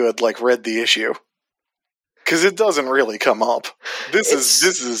that if you had, like, read the issue. Because it doesn't really come up. This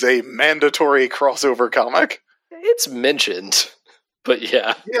is a mandatory crossover comic. It's mentioned, but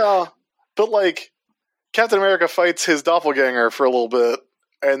yeah. Yeah, but like, Captain America fights his doppelganger for a little bit,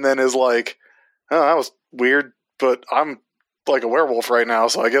 and then is like, oh, that was weird, but I'm like a werewolf right now,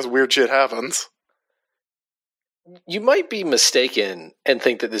 so I guess weird shit happens. You might be mistaken and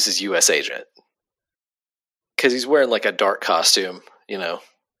think that this is U.S. Agent. Because he's wearing like a dark costume, you know?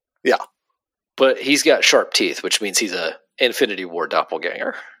 Yeah. But he's got sharp teeth, which means he's a Infinity War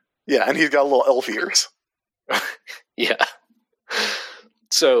doppelganger. Yeah, and he's got little elf ears. Yeah.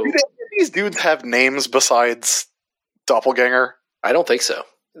 So do these dudes have names besides doppelganger? I don't think so.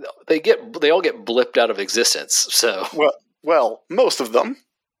 They all get blipped out of existence. So well, most of them.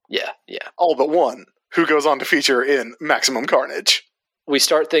 Yeah. All but one, who goes on to feature in Maximum Carnage. We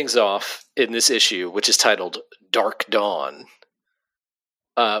start things off in this issue, which is titled Dark Dawn.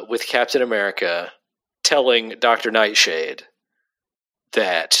 With Captain America telling Dr. Nightshade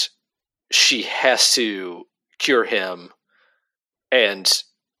that she has to cure him, and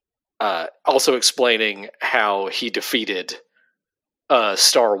also explaining how he defeated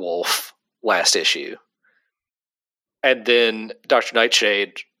Starwolf last issue. And then Dr.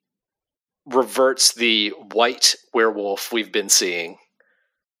 Nightshade reverts the white werewolf we've been seeing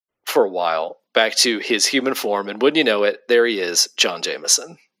for a while back to his human form, and wouldn't you know it, there he is, John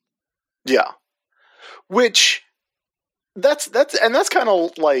Jameson. Yeah. Which that's kind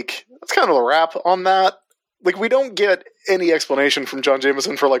of a wrap on that. Like, we don't get any explanation from John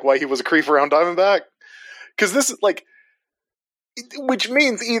Jameson for like why he was a creep around Diamondback. Because this is like, which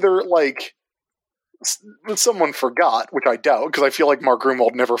means either like someone forgot, which I doubt, because I feel like Mark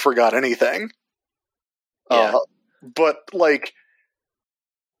Grunwald never forgot anything. Yeah. But like,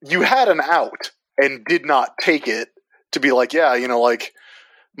 you had an out and did not take it to be like, yeah, you know, like,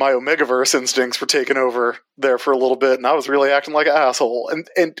 my Omegaverse instincts were taken over there for a little bit, and I was really acting like an asshole.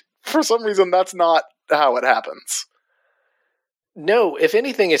 And for some reason, that's not how it happens. No, if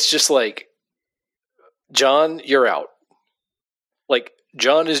anything, it's just like, John, you're out. Like,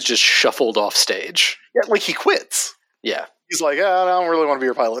 John is just shuffled off stage. Yeah, like, he quits. Yeah. He's like, I don't really want to be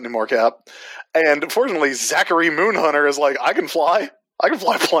your pilot anymore, Cap. And fortunately, Zachary Moonhunter is like, I can fly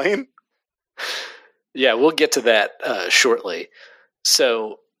a plane. Yeah, we'll get to that shortly.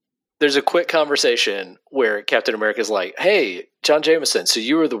 So there's a quick conversation where Captain America's like, hey, John Jameson, so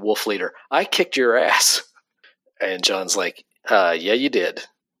you were the wolf leader. I kicked your ass. And John's like, yeah, you did.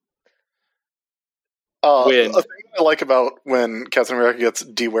 A thing I like about when Captain America gets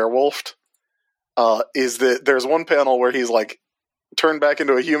de-werewolfed is that there's one panel where he's like turned back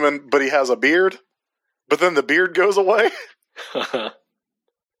into a human, but he has a beard, but then the beard goes away.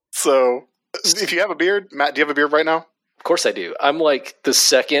 So, if you have a beard, Matt, do you have a beard right now? Of course I do. I'm like the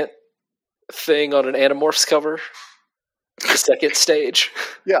second thing on an Animorphs cover. The second stage.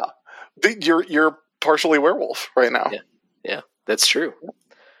 Yeah. You're partially werewolf right now. Yeah, that's true.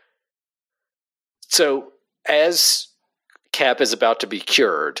 So, as Cap is about to be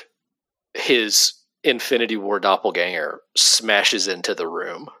cured, his Infinity War doppelganger smashes into the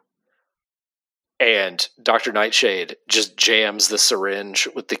room. And Dr. Nightshade just jams the syringe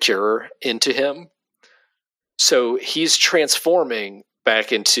with the cure into him. So he's transforming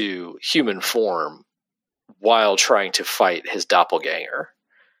back into human form while trying to fight his doppelganger.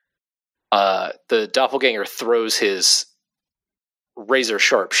 The doppelganger throws his razor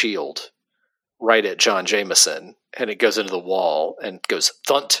sharp shield right at John Jameson, and it goes into the wall and goes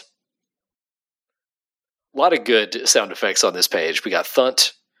thunt. A lot of good sound effects on this page. We got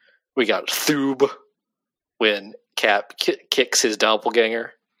thunt. We got thoob when Cap kicks his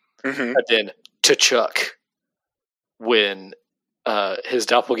doppelganger. Mm-hmm. And then T'Chuck when his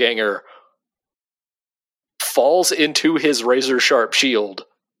doppelganger falls into his razor sharp shield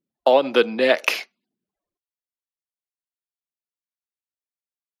on the neck.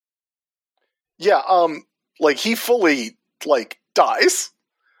 Yeah, like he fully dies.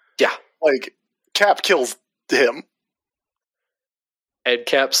 Yeah. Like Cap kills him. And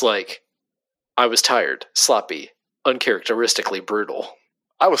Cap's like, I was tired, sloppy, uncharacteristically brutal.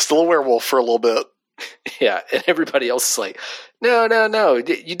 I was still a werewolf for a little bit. Yeah, and everybody else is like, no,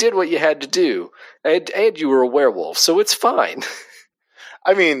 you did what you had to do. And you were a werewolf, so it's fine.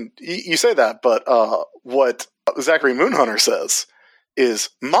 I mean, you say that, but what Zachary Moonhunter says is,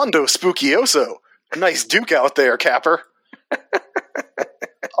 Mondo Spookioso. Nice duke out there, Capper.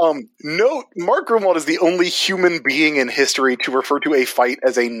 Note, Mark Grunwald is the only human being in history to refer to a fight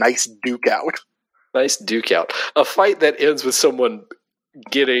as a nice duke out. Nice duke out. A fight that ends with someone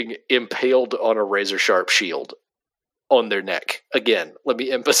getting impaled on a razor-sharp shield on their neck. Again, let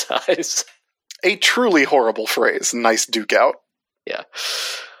me emphasize. A truly horrible phrase, nice duke out. Yeah.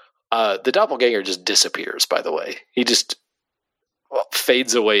 The doppelganger just disappears, by the way. He just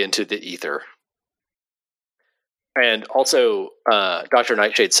fades away into the ether. And also, Dr.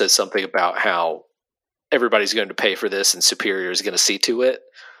 Nightshade says something about how everybody's going to pay for this and Superior is going to see to it.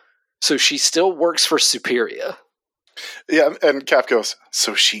 So she still works for Superior. Yeah, and Cap goes,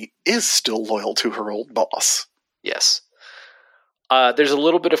 so she is still loyal to her old boss. Yes. There's a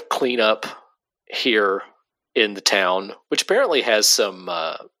little bit of cleanup here in the town, which apparently has some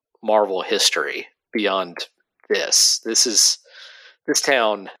Marvel history beyond this. This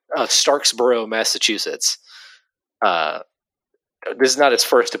town, Starksboro, Massachusetts. This is not its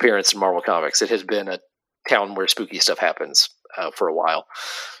first appearance in Marvel Comics. It has been a town where spooky stuff happens for a while.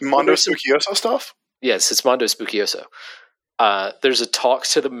 Mondo Spookioso stuff? Yes, it's Mondo Spookioso. There's a talk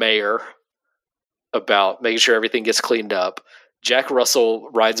to the mayor about making sure everything gets cleaned up. Jack Russell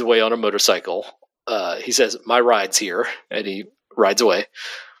rides away on a motorcycle. He says, my ride's here, and he rides away.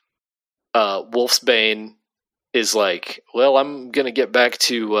 Wolfsbane is like, well, I'm going to get back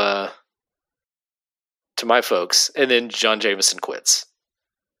to my folks. And then John Jameson quits.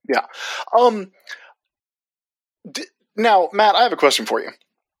 Yeah. Now, Matt, I have a question for you.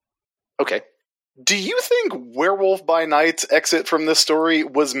 Okay. Do you think Werewolf by Night's exit from this story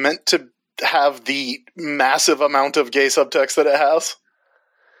was meant to have the massive amount of gay subtext that it has?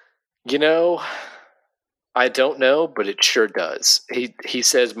 You know, I don't know, but it sure does. He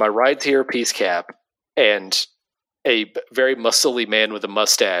says, my ride's here, peace cap, and a very muscly man with a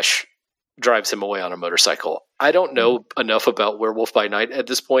mustache drives him away on a motorcycle. I don't know enough about Werewolf by Night at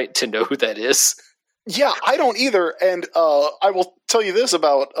this point to know who that is. Yeah, I don't either, and I will tell you this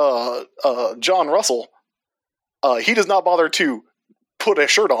about John Russell. He does not bother to put a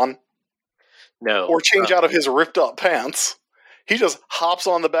shirt on. No. Or change out of his ripped-up pants. He just hops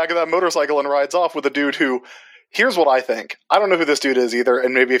on the back of that motorcycle and rides off with a dude who, here's what I think. I don't know who this dude is either,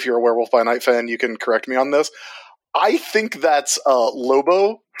 and maybe if you're a Werewolf by Night fan, you can correct me on this. I think that's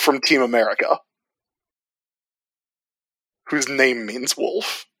Lobo from Team America, whose name means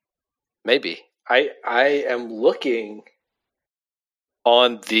wolf. Maybe. I am looking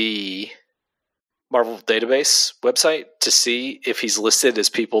on the Marvel Database website to see if he's listed as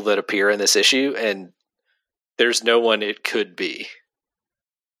people that appear in this issue, and there's no one it could be.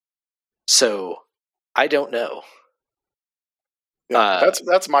 So, I don't know. Yeah,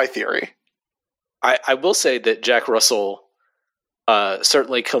 that's my theory. I will say that Jack Russell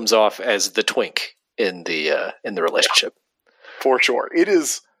certainly comes off as the twink in the relationship. For sure.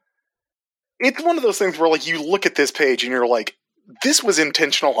 It's one of those things where, like, you look at this page and you're like, this was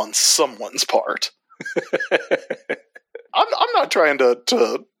intentional on someone's part. I'm not trying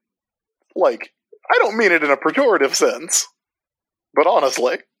to like, I don't mean it in a pejorative sense, but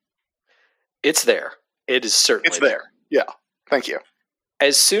honestly, it's there. It is certainly there. Yeah. Thank you.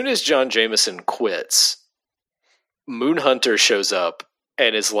 As soon as John Jameson quits, Moonhunter shows up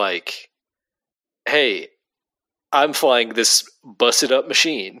and is like, hey, I'm flying this busted up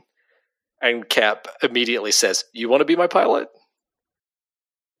machine. And Cap immediately says, you want to be my pilot?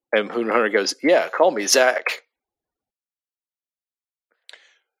 And Moonhunter goes, yeah, call me Zach.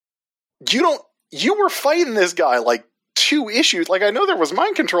 You were fighting this guy like 2 issues. Like, I know there was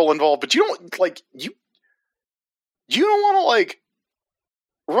mind control involved, but you don't want to, like,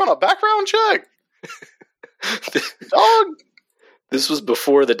 run a background check? Dog. This was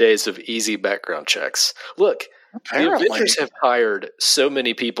before the days of easy background checks. Look, Apparently. the Avengers have hired so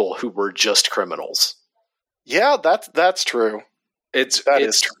many people who were just criminals. Yeah, that's true. That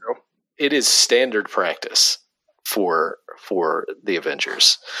is true. It is standard practice for the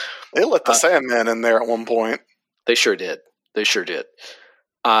Avengers. They let the Sandman in there at one point. They sure did.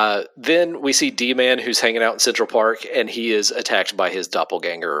 Then we see D-Man, who's hanging out in Central Park, and he is attacked by his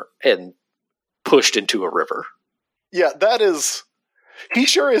doppelganger and pushed into a river. Yeah, that is... He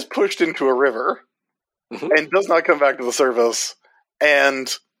sure is pushed into a river and does not come back to the surface.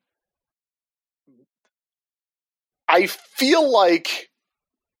 And I feel like...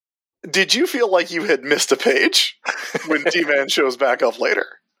 Did you feel like you had missed a page when D-Man shows back up later?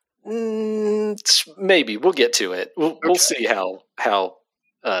 Maybe. We'll get to it. We'll see how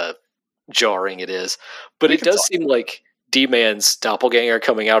jarring it is. But it does seem like D-Man's doppelganger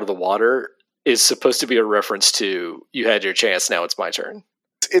coming out of the water is supposed to be a reference to, you had your chance, now it's my turn.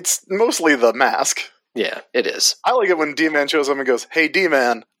 It's mostly the mask. Yeah, it is. I like it when D-Man shows up and goes, "Hey,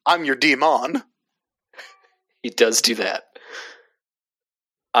 D-Man, I'm your demon." He does do that.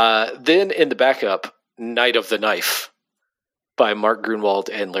 Then in the backup, Night of the Knife by Mark Grunwald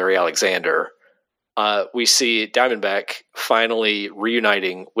and Larry Alexander, we see Diamondback finally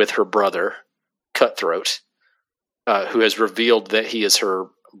reuniting with her brother, Cutthroat, who has revealed that he is her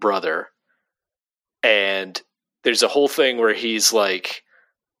brother. And there's a whole thing where he's like,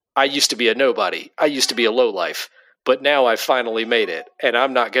 I used to be a nobody. I used to be a lowlife, but now I finally made it. And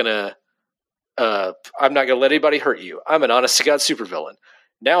I'm not gonna let anybody hurt you. I'm an honest to God supervillain.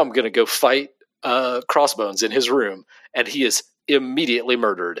 Now I'm gonna go fight Crossbones in his room, and he is immediately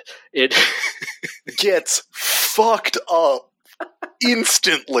murdered. It gets fucked up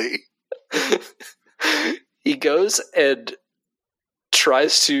instantly. He goes and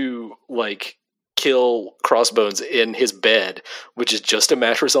tries to kill Crossbones in his bed, which is just a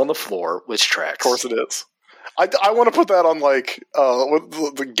mattress on the floor, which tracks. Of course it is. I want to put that on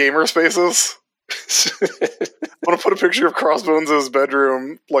the gamer spaces. I want to put a picture of Crossbones in his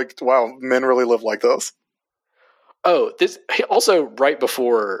bedroom. Wow, men really live like this. Oh, this also right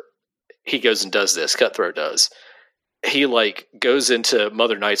before he goes and does this, Cutthroat does. He goes into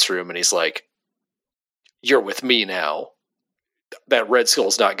Mother Knight's room and he's like, "You're with me now. That Red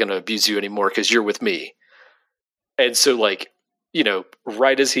Skull's not going to abuse you anymore because you're with me." And so,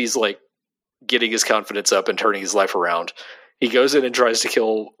 right as he's getting his confidence up and turning his life around, he goes in and tries to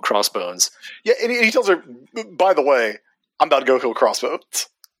kill Crossbones. Yeah, and he tells her, "By the way, I'm about to go kill Crossbones."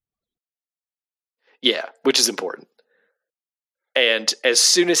 Yeah, which is important. And as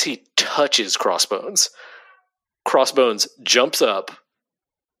soon as he touches Crossbones, Crossbones jumps up,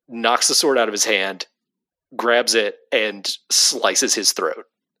 knocks the sword out of his hand, grabs it, and slices his throat.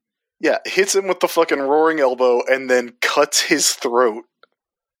 Yeah, hits him with the fucking roaring elbow and then cuts his throat.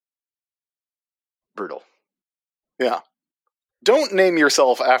 Brutal. Yeah. Don't name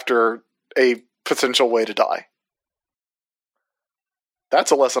yourself after a potential way to die.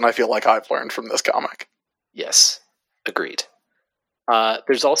 That's a lesson I feel like I've learned from this comic. Yes, agreed.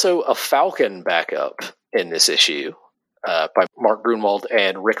 There's also a Falcon backup in this issue by Mark Grunwald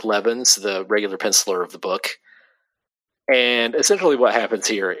and Rick Levins, the regular penciler of the book. And essentially what happens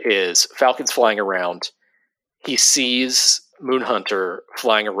here is Falcon's flying around. He sees Moonhunter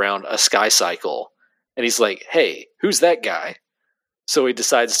flying around a sky cycle. And he's like, "Hey, who's that guy?" So he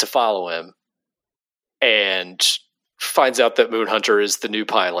decides to follow him and finds out that Moonhunter is the new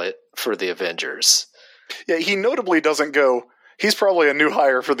pilot for the Avengers. Yeah, he notably doesn't go, "He's probably a new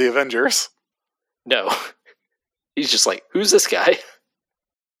hire for the Avengers." No. He's just like, "Who's this guy?"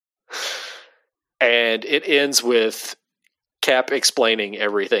 And it ends with Cap explaining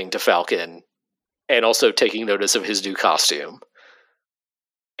everything to Falcon and also taking notice of his new costume.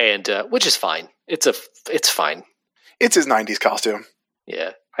 And which is fine. It's fine. It's his 90s costume.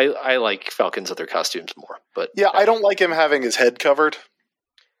 Yeah. I like Falcon's other costumes more. But yeah, I don't like him having his head covered.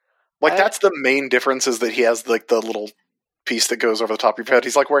 That's the main difference, is that he has the little piece that goes over the top of your head.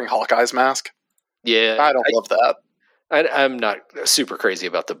 He's wearing Hawkeye's mask. Yeah. I don't love that. I'm not super crazy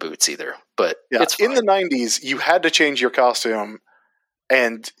about the boots either, but yeah, it's fine. In the 90s, you had to change your costume,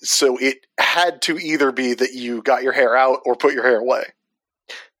 and so it had to either be that you got your hair out or put your hair away.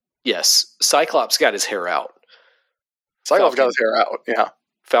 Yes, Cyclops got his hair out. Cyclops got his hair out, yeah.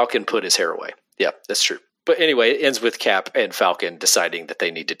 Falcon put his hair away. Yeah, that's true. But anyway, it ends with Cap and Falcon deciding that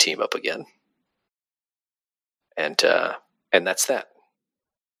they need to team up again. And that's that.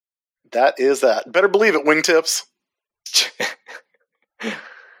 That is that. Better believe it, wingtips.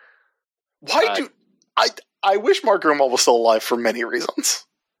 Why do I wish Mark Grunwald was still alive for many reasons.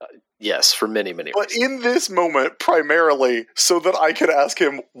 Yes, for many, many But in this moment, primarily so that I could ask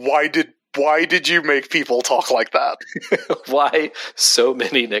him, why did you make people talk like that? Why so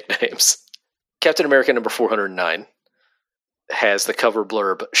many nicknames? Captain America number 409 has the cover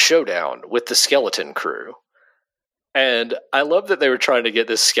blurb Showdown with the Skeleton Crew. And I love that they were trying to get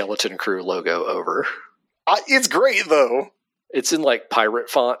this Skeleton Crew logo over. It's great, though. It's in like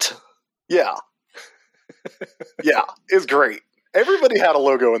pirate font. Yeah. Yeah, it's great. Everybody had a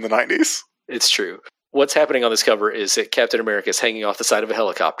logo in the 90s. It's true. What's happening on this cover is that Captain America is hanging off the side of a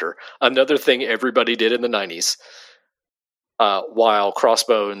helicopter. Another thing everybody did in the 90s. While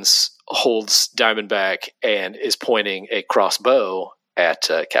Crossbones holds Diamondback and is pointing a crossbow at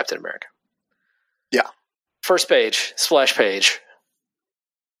Captain America. Yeah. First page, splash page,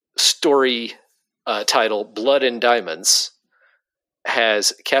 story title, Blood and Diamonds,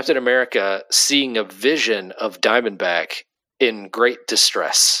 has Captain America seeing a vision of Diamondback in great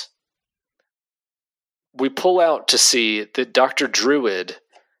distress. We pull out to see that Dr. Druid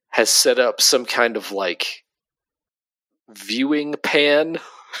has set up some kind of like viewing pan,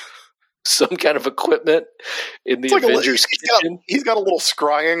 some kind of equipment in the Avengers kitchen. He's got a little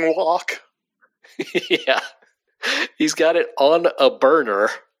scrying wok. Yeah. He's got it on a burner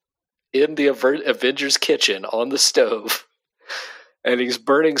in the Avengers kitchen on the stove. And he's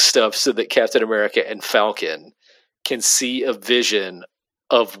burning stuff so that Captain America and Falcon can see a vision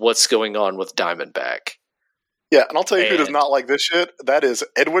of what's going on with Diamondback. Yeah, and I'll tell you who does not like this shit. That is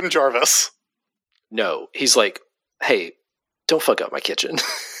Edwin Jarvis. No, he's like, hey, don't fuck up my kitchen.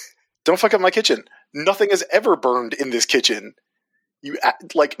 Don't fuck up my kitchen. Nothing has ever burned in this kitchen.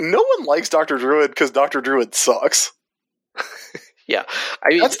 No one likes Dr. Druid because Dr. Druid sucks. Yeah. I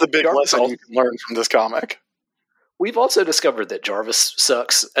mean, that's the big lesson you can learn from this comic. We've also discovered that Jarvis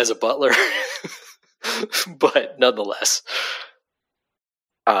sucks as a butler, but nonetheless.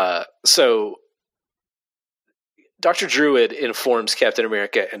 So Dr. Druid informs Captain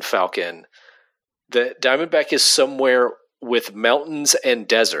America and Falcon that Diamondback is somewhere with mountains and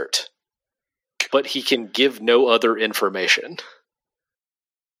desert, but he can give no other information.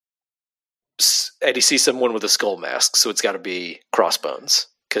 And he sees someone with a skull mask, so it's got to be Crossbones.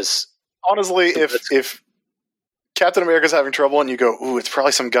 Because honestly, if Captain America's having trouble and you go, ooh, it's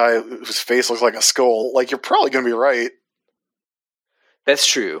probably some guy whose face looks like a skull, like, you're probably going to be right. That's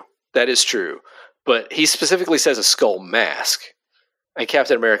true. That is true. But he specifically says a skull mask. And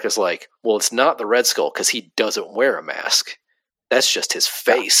Captain America's like, well, it's not the Red Skull because he doesn't wear a mask. That's just his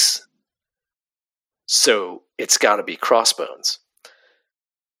face. So it's got to be Crossbones.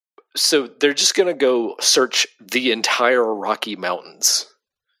 So they're just going to go search the entire Rocky Mountains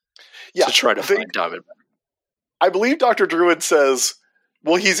to try to find Diamondback. I believe Dr. Druid says,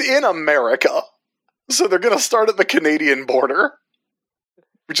 well, he's in America, so they're going to start at the Canadian border,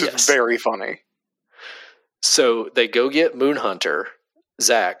 which is very funny. So they go get Moonhunter,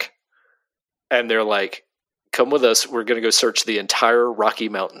 Zach, and they're like, come with us, we're going to go search the entire Rocky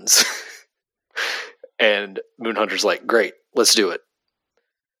Mountains. And Moonhunter's like, great, let's do it.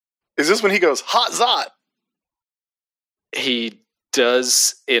 Is this when he goes, hot zot? He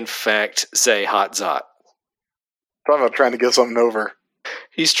does, in fact, say hot zot. Talking about trying to get something over.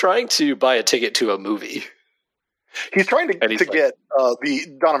 He's trying to buy a ticket to a movie. He's trying to get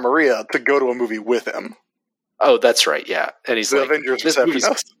the Donna Maria to go to a movie with him. Oh, that's right, yeah. And he's the like, Avengers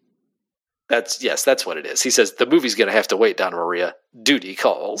receptionist. That's what it is. He says, the movie's going to have to wait, Donna Maria. Duty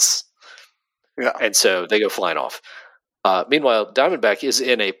calls. Yeah. And so they go flying off. Meanwhile, Diamondback is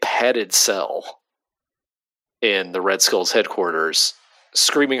in a padded cell in the Red Skull's headquarters,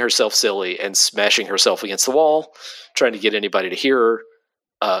 screaming herself silly and smashing herself against the wall, trying to get anybody to hear her.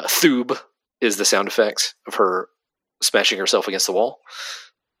 Thoob is the sound effect of her smashing herself against the wall.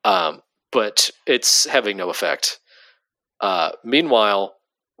 But it's having no effect. Meanwhile,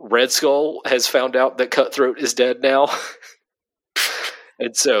 Red Skull has found out that Cutthroat is dead now.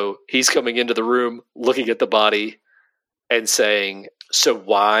 And so he's coming into the room, looking at the body, and saying, so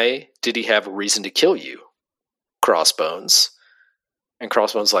why did he have a reason to kill you, Crossbones? And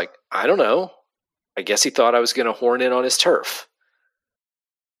Crossbones like, I don't know. I guess he thought I was going to horn in on his turf.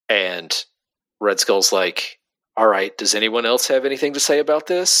 And Red Skull's like, all right, does anyone else have anything to say about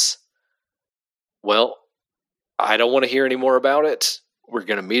this? Well, I don't want to hear any more about it. We're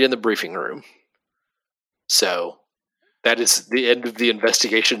going to meet in the briefing room. So that is the end of the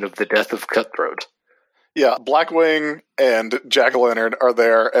investigation of the death of Cutthroat. Yeah, Blackwing and Jack-o'-lantern are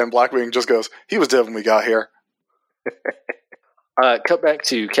there, and Blackwing just goes, he was dead when we got here. Cut back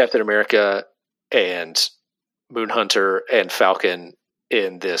to Captain America and Moonhunter and Falcon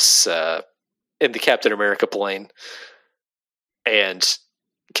in this in the Captain America plane, and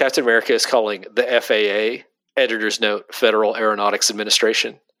Captain America is calling the FAA, editor's note, Federal Aeronautics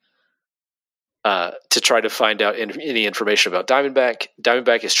Administration, to try to find out any information about Diamondback.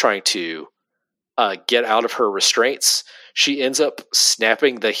 Diamondback is trying to get out of her restraints. She ends up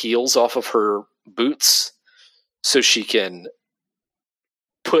snapping the heels off of her boots so she can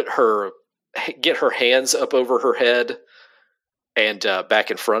get her hands up over her head and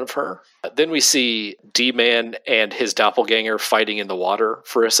back in front of her. Then we see D-Man and his doppelganger fighting in the water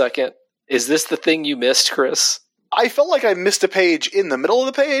for a second. Is this the thing you missed, Chris? I felt like I missed a page in the middle of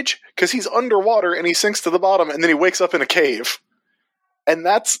the page because he's underwater and he sinks to the bottom and then he wakes up in a cave. And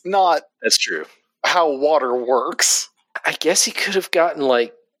that's true. How water works. I guess he could have gotten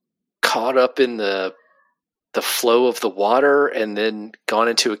caught up in the flow of the water and then gone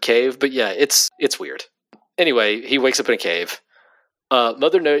into a cave. But yeah, it's weird. Anyway, he wakes up in a cave.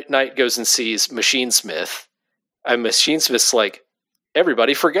 Mother Night goes and sees Machine Smith. And Machine Smith's like,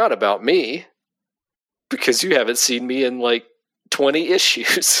 everybody forgot about me because you haven't seen me in 20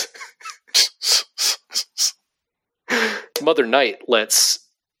 issues. Mother Night lets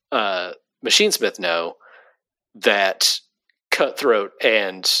Machine Smith know that Cutthroat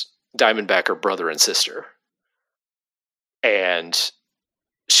and Diamondback are brother and sister. And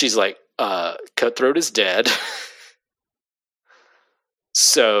she's like, Cutthroat is dead.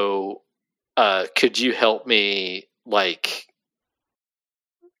 So, could you help me,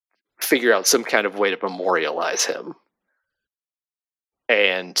 figure out some kind of way to memorialize him?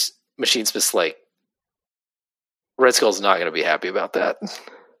 And Machine Smith's like, Red Skull's not going to be happy about that.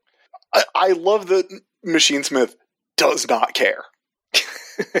 I love that Machine Smith does not care.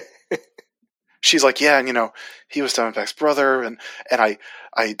 She's like, yeah, and he was Diamondback's brother, and I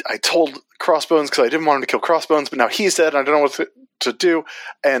told Crossbones because I didn't want him to kill Crossbones, but now he's dead, and I don't know what to do.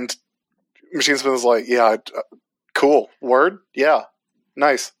 And Machine Smith is like, yeah, cool, word, yeah,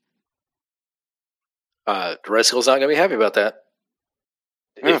 nice. Red Skull's not going to be happy about that.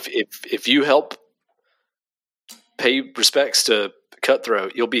 Yeah. If you help pay respects to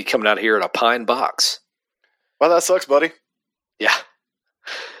Cutthroat, you'll be coming out here in a pine box. Well, that sucks, buddy. Yeah.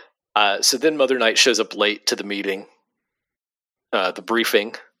 So then Mother Night shows up late to the meeting, the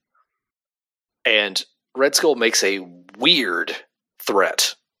briefing, and Red Skull makes a weird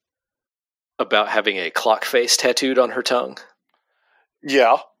threat about having a clock face tattooed on her tongue.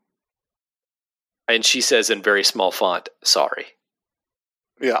 Yeah. And she says in very small font, sorry.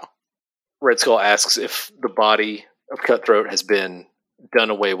 Yeah. Red Skull asks if the body of Cutthroat has been done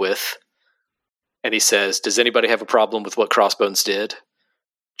away with. And he says, does anybody have a problem with what Crossbones did?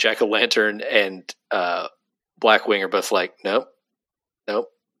 Jack-o'-lantern and Blackwing are both like, nope.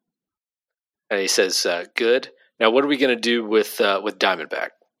 And he says, good. Now what are we going to do with Diamondback?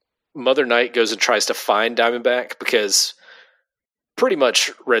 Mother Night goes and tries to find Diamondback because pretty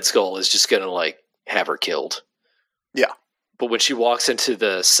much Red Skull is just going to have her killed. Yeah. But when she walks into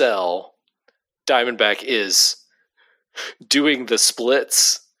the cell, Diamondback is doing the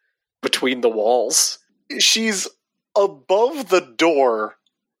splits between the walls. She's above the door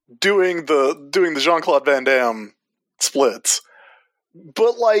doing the Jean-Claude Van Damme splits.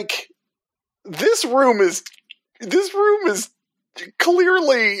 But this room is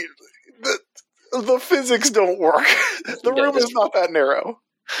clearly the physics don't work. The room is not that narrow.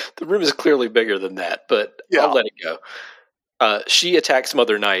 The room is clearly bigger than that, but yeah. I'll let it go. She attacks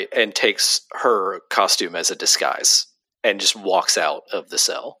Mother Night and takes her costume as a disguise and just walks out of the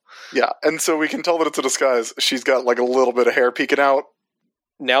cell. Yeah, and so we can tell that it's a disguise. She's got a little bit of hair peeking out.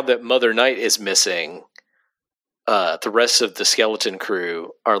 Now that Mother Night is missing, the rest of the skeleton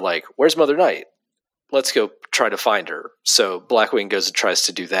crew are like, where's Mother Night? Let's go try to find her. So Blackwing goes and tries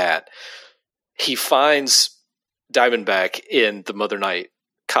to do that. He finds Diamondback in the Mother Night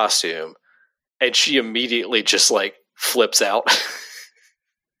costume, and she immediately just flips out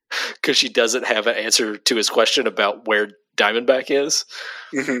because she doesn't have an answer to his question about where Diamondback is.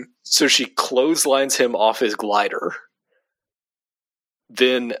 Mm-hmm. So she clotheslines him off his glider,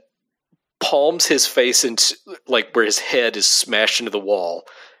 then palms his face into where his head is smashed into the wall,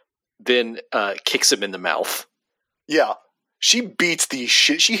 then kicks him in the mouth. Yeah. She beats the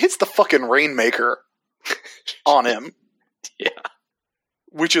shit. She hits the fucking Rainmaker on him. Yeah.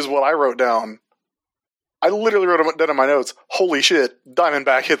 Which is what I wrote down. I literally wrote down in my notes, holy shit,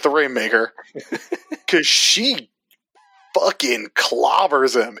 Diamondback hit the Rainmaker. Because she fucking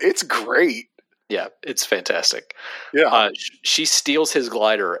clobbers him. It's great. Yeah, it's fantastic. Yeah. She steals his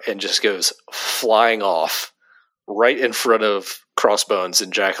glider and just goes flying off right in front of Crossbones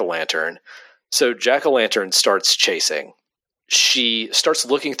and Jack-o'-lantern. So Jack-o'-lantern starts chasing. She starts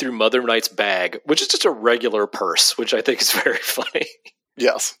looking through Mother Night's bag, which is just a regular purse, which I think is very funny.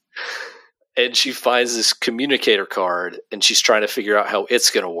 Yes. And she finds this communicator card, and she's trying to figure out how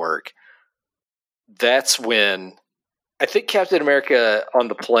it's going to work. That's when I think Captain America on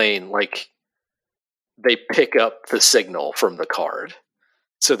the plane, like, they pick up the signal from the card.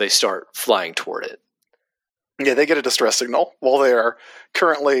 So they start flying toward it. Yeah, they get a distress signal while they are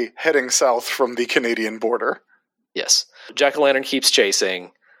currently heading south from the Canadian border. Yes. Jack-o'-lantern keeps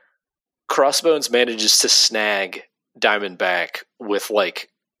chasing. Crossbones manages to snag Diamondback with, like,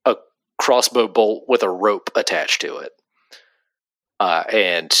 a crossbow bolt with a rope attached to it.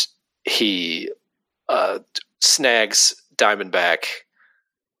 And he snags Diamondback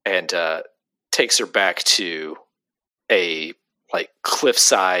and takes her back to a, like,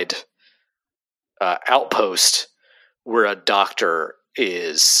 cliffside outpost where a doctor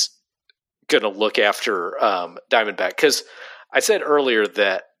is going to look after Diamondback. Because I said earlier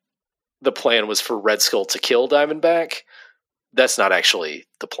that the plan was for Red Skull to kill Diamondback. That's not actually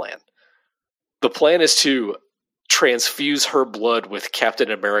the plan. The plan is to transfuse her blood with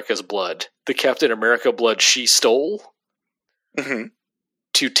Captain America's blood, the Captain America blood she stole,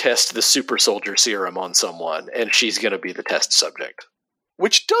 to test the super soldier serum on someone, and she's going to be the test subject.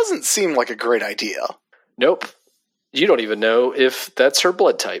 Which doesn't seem like a great idea. Nope. You don't even know if that's her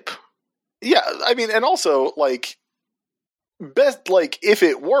blood type. Yeah, I mean, and also, like, if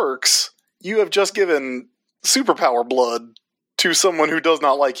it works, you have just given superpower blood to someone who does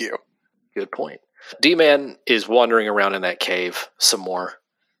not like you. Good point. D-Man is wandering around in that cave some more,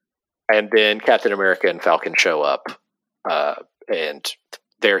 and then Captain America and Falcon show up, and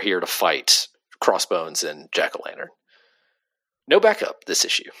they're here to fight Crossbones and Jack-o'-lantern. No backup this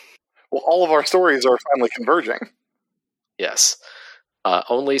issue. Well, all of our stories are finally converging. Yes.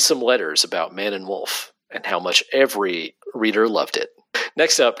 Only some letters about Man and Wolf and how much every reader loved it.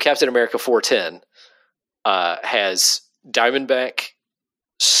 Next up, Captain America 410 has Diamondback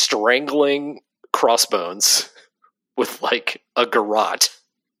strangling Crossbones with, like, a garrote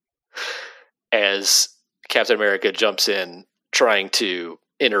as Captain America jumps in trying to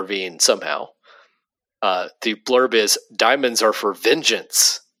intervene somehow. The blurb is, "Diamonds are for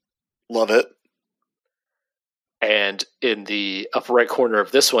vengeance." Love it. And in the upper right corner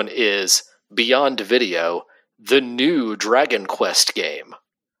of this one is Beyond Video, the new Dragon Quest game.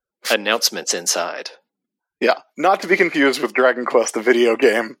 Announcements inside. Yeah, not to be confused with Dragon Quest, the video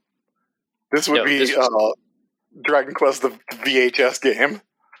game. This would be Dragon Quest, the VHS game.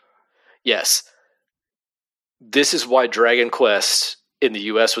 Yes. This is why Dragon Quest in the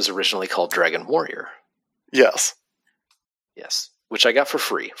US was originally called Dragon Warrior. Yes. Yes. Which I got for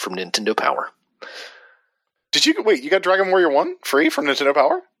free from Nintendo Power. Did you wait? You got Dragon Warrior 1 free from Nintendo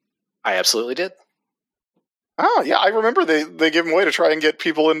Power? I absolutely did. Oh yeah, I remember they gave them away to try and get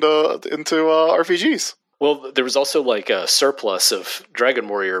people into RPGs. Well, there was also, like, a surplus of Dragon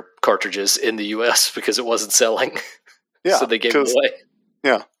Warrior cartridges in the US because it wasn't selling. Yeah, so they gave them away.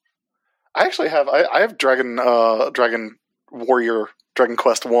 Yeah, I actually have I have Dragon Warrior Dragon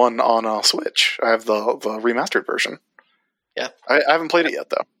Quest 1 on Switch. I have the remastered version. Yeah, I haven't played it yet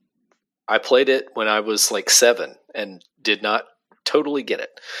though. I played it when I was like 7 and did not totally get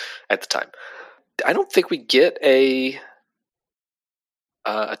it at the time. I don't think we get a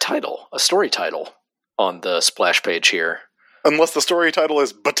title, a story title on the splash page here. Unless the story title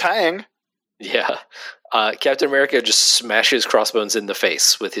is Batang. Yeah. Captain America just smashes Crossbones in the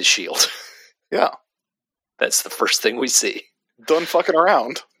face with his shield. Yeah. That's the first thing we see. Done fucking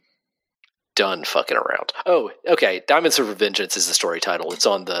around. Done fucking around. Oh, okay. Diamonds of Vengeance is the story title. It's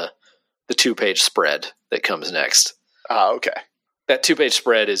on the 2-page spread that comes next. Ah, okay. That 2-page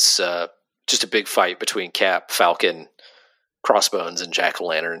spread is just a big fight between Cap, Falcon, Crossbones, and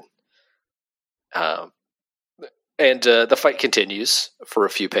Jack-o'-lantern. And the fight continues for a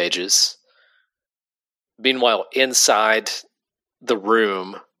few pages. Meanwhile, inside the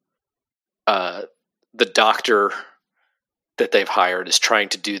room, the doctor that they've hired is trying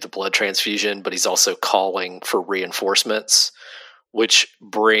to do the blood transfusion, but he's also calling for reinforcements, which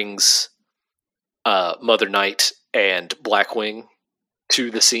brings Mother Knight and Blackwing to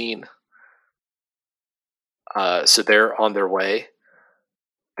the scene. So they're on their way.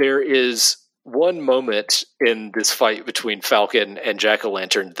 There is one moment in this fight between Falcon and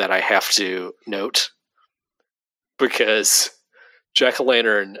Jack-o'-lantern that I have to note, because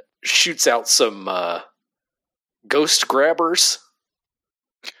Jack-o'-lantern shoots out some ghost grabbers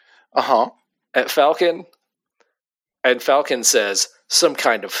at Falcon, and Falcon says, "Some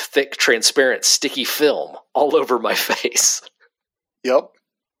kind of thick, transparent, sticky film all over my face." Yep.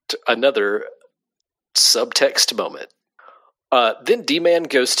 Another subtext moment. Then D-Man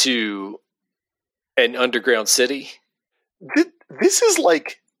goes to an underground city. This is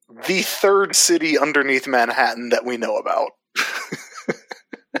like the third city underneath Manhattan that we know about.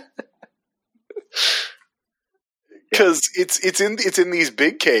 Because it's in these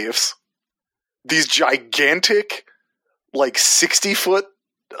big caves, these gigantic, like 60-foot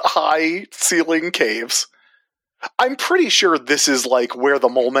high ceiling caves. I'm pretty sure this is like where the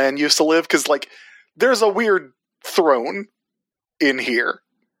Mole Man used to live, because like there's a weird throne in here.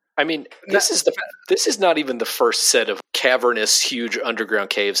 I mean, this is not even the first set of cavernous, huge underground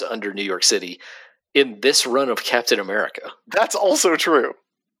caves under New York City in this run of Captain America. That's also true.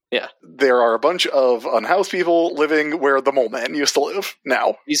 Yeah. There are a bunch of unhoused people living where the Mole Man used to live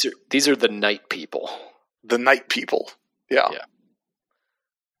now. These are the night people. The night people. Yeah.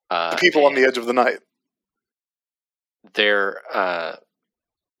 The people on the edge of the night. They're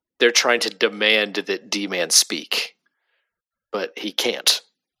trying to demand that D-Man speak, but he can't.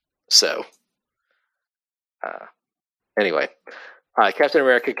 So, anyway, Captain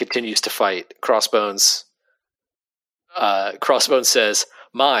America continues to fight Crossbones. Crossbones says,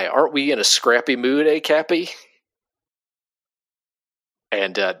 "My, aren't we in a scrappy mood, eh, Cappy?"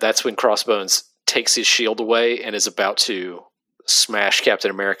 And that's when Crossbones takes his shield away and is about to smash Captain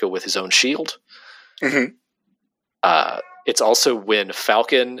America with his own shield. Mm-hmm. It's also when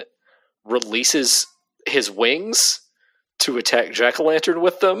Falcon releases his wings to attack Jack-o'-lantern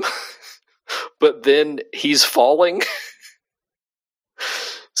with them, but then he's falling.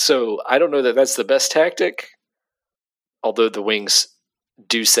 So I don't know that that's the best tactic, although the wings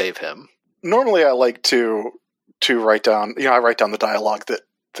do save him. Normally I like to write down, I write down the dialogue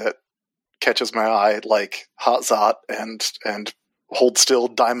that catches my eye, like Hot Zot and Hold Still,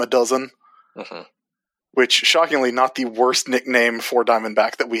 Dime a Dozen. Mm-hmm. Which, shockingly, not the worst nickname for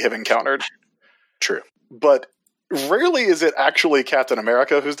Diamondback that we have encountered. True. But rarely is it actually Captain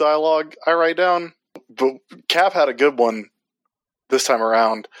America whose dialogue I write down. But Cap had a good one this time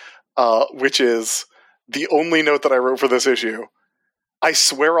around, which is the only note that I wrote for this issue. "I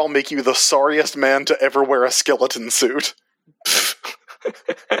swear I'll make you the sorriest man to ever wear a skeleton suit."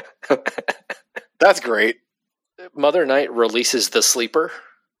 That's great. Mother Night releases the Sleeper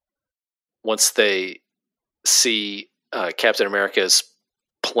once they see Captain America's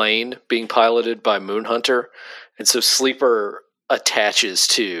plane being piloted by Moonhunter, and so Sleeper attaches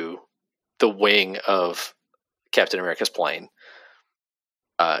to the wing of Captain America's plane.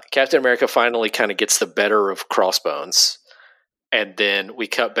 Captain America finally kind of gets the better of Crossbones, and then we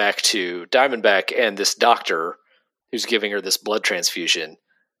cut back to Diamondback and this doctor who's giving her this blood transfusion,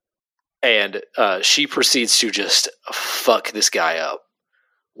 and she proceeds to just fuck this guy up.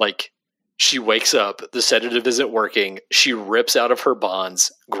 Like, she wakes up, the sedative isn't working, she rips out of her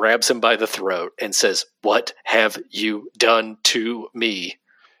bonds, grabs him by the throat, and says, "What have you done to me?"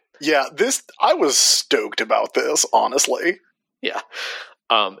 Yeah, I was stoked about this, honestly. Yeah.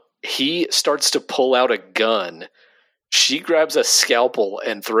 He starts to pull out a gun. She grabs a scalpel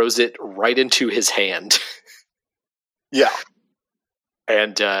and throws it right into his hand. Yeah.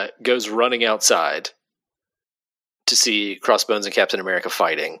 And goes running outside to see Crossbones and Captain America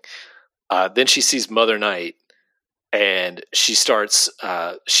fighting. Then she sees Mother Night, and she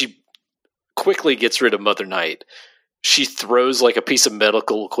quickly gets rid of Mother Night. She throws like a piece of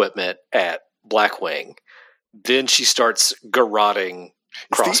medical equipment at Blackwing. Then she starts garroting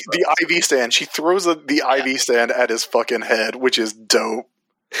Crossbones. The IV stand. She throws the IV stand at his fucking head, which is dope.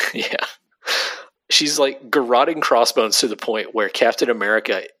 Yeah. She's like garroting Crossbones to the point where Captain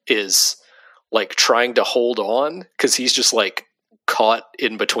America is like trying to hold on because he's just like caught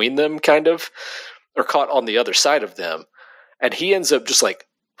in between them, kind of, or caught on the other side of them. And he ends up just like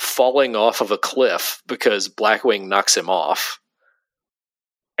falling off of a cliff because Blackwing knocks him off.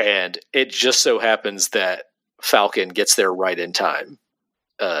 And it just so happens that Falcon gets there right in time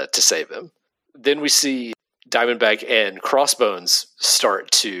to save him. Then we see Diamondback and Crossbones start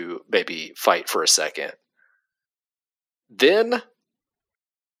to maybe fight for a second. Then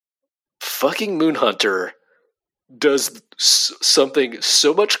fucking Moonhunter does something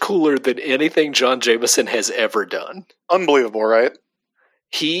so much cooler than anything John Jameson has ever done. Unbelievable, right?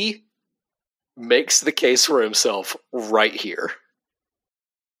 He makes the case for himself right here.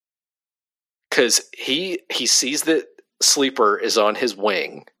 Because he sees that Sleeper is on his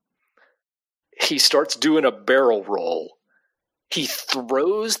wing. He starts doing a barrel roll. He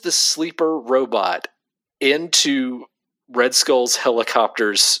throws the Sleeper robot into Red Skull's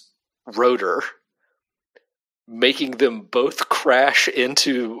helicopter's rotor, making them both crash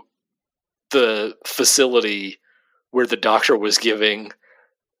into the facility where the doctor was giving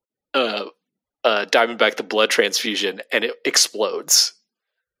Diamondback the blood transfusion, and it explodes.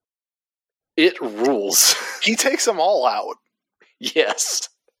 It rules. He takes them all out. Yes.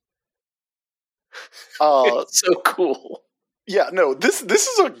 It's so cool. Yeah, no, this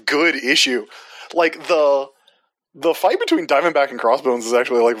is a good issue. Like the fight between Diamondback and Crossbones is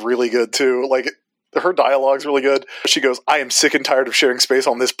actually like really good too. Like her dialogue's really good. She goes, "I am sick and tired of sharing space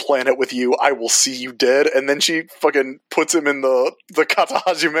on this planet with you. I will see you dead." And then she fucking puts him in the Kata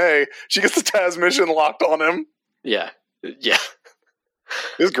Hajime. She gets the Taz mission locked on him. Yeah.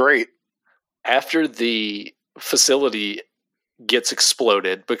 It's great. After the facility gets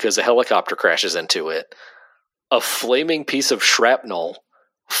exploded because a helicopter crashes into it, a flaming piece of shrapnel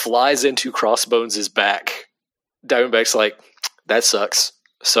flies into Crossbones' back. Diamondback's like, "That sucks.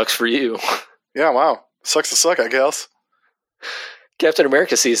 Sucks for you." Yeah, wow. Sucks to suck, I guess. Captain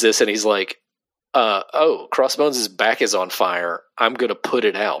America sees this and he's like, oh, Crossbones' back is on fire. I'm going to put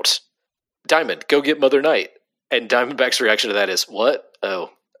it out. Diamond, go get Mother Night. And Diamondback's reaction to that is, what?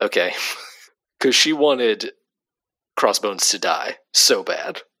 Oh, okay. Because she wanted Crossbones to die so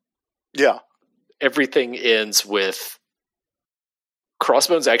bad. Yeah. Everything ends with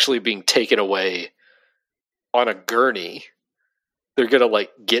Crossbones actually being taken away on a gurney. They're going to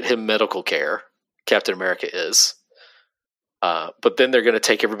like get him medical care. Captain America is. But then they're going to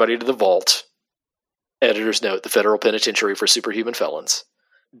take everybody to the vault. Editor's note, the federal penitentiary for superhuman felons.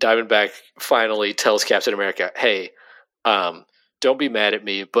 Diamondback finally tells Captain America, "Hey, don't be mad at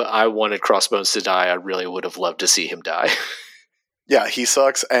me, but I wanted Crossbones to die. I really would have loved to see him die." Yeah, he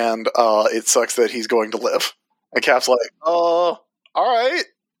sucks, and it sucks that he's going to live. And Cap's like, all right.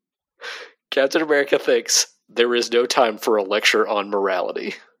 Captain America thinks there is no time for a lecture on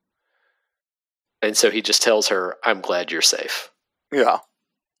morality. And so he just tells her, "I'm glad you're safe." Yeah.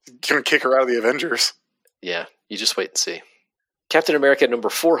 Gonna kick her out of the Avengers. Yeah, you just wait and see. Captain America number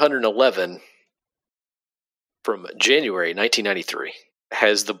 411 from January 1993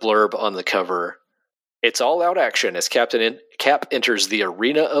 has the blurb on the cover. "It's all out action as Cap enters the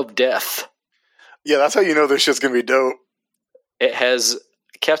arena of death." Yeah, that's how you know this shit's gonna be dope. It has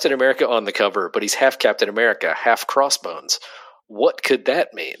Captain America on the cover, but he's half Captain America, half Crossbones. What could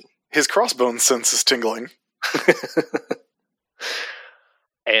that mean? His Crossbones sense is tingling.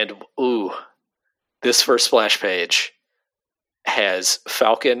 And, ooh, this first splash page has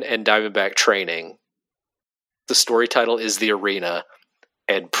Falcon and Diamondback training. The story title is The Arena,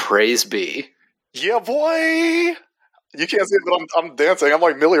 and praise be. Yeah, boy! You can't see it, but I'm dancing. I'm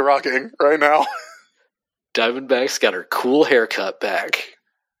like Millie rocking right now. Diamondback's got her cool haircut back.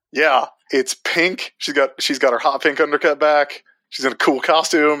 Yeah, it's pink. She's got her hot pink undercut back. She's in a cool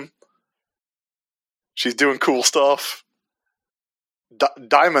costume. She's doing cool stuff.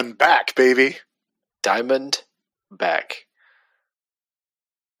 Diamond back, baby. Diamond back.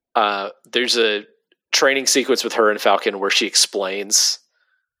 There's a training sequence with her and Falcon where she explains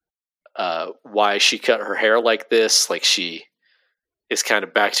why she cut her hair like this. Like she is kind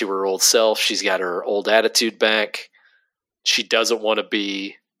of back to her old self. She's got her old attitude back. She doesn't want to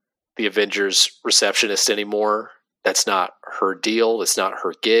be the Avengers receptionist anymore. That's not her deal. It's not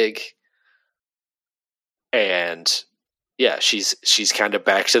her gig. And yeah, she's kind of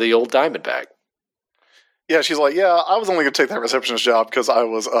back to the old Diamondback. Yeah, she's like, yeah, I was only going to take that receptionist job because I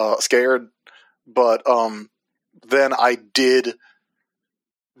was scared. But then I did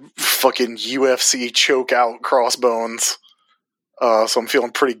fucking UFC choke out Crossbones. So I'm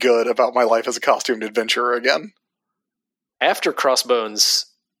feeling pretty good about my life as a costumed adventurer again. After Crossbones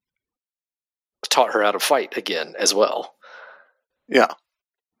taught her how to fight again as well. Yeah.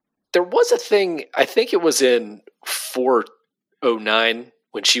 There was a thing, I think it was in 409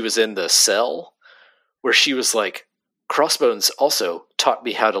 when she was in the cell, where she was like, Crossbones also taught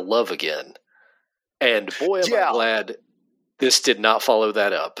me how to love again. And boy, am I glad this did not follow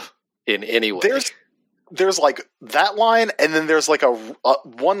that up in any way. There's like that line, and then there's like a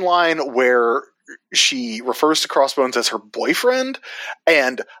one line where she refers to Crossbones as her boyfriend,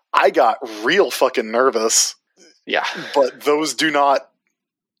 and I got real fucking nervous. Yeah. But those do not...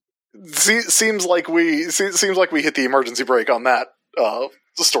 Seems like we hit the emergency brake on that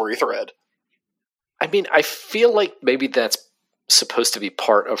story thread. I mean, I feel like maybe that's supposed to be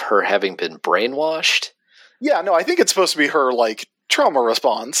part of her having been brainwashed. Yeah, no, I think it's supposed to be her like trauma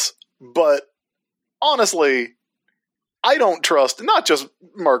response. But honestly, I don't trust not just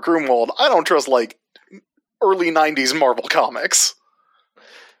Mark Grunwald. I don't trust like early '90s Marvel comics.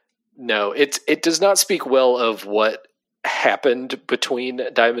 No, it does not speak well of what happened between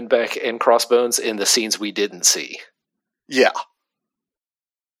Diamondback and Crossbones in the scenes we didn't see. Yeah.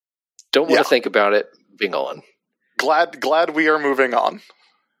 Don't want to think about it. Moving on. Glad we are moving on.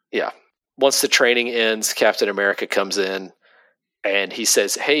 Yeah. Once the training ends, Captain America comes in and he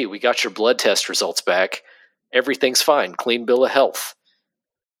says, "Hey, we got your blood test results back. Everything's fine. Clean bill of health.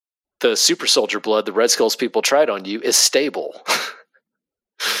 The super soldier blood the Red Skulls people tried on you is stable.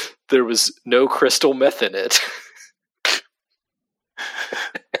 There was no crystal meth in it.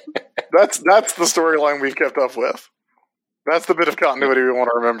 That's the storyline we've kept up with. That's the bit of continuity we want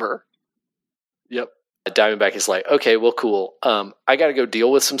to remember. Yep. Diamondback is like, okay, well, cool. I got to go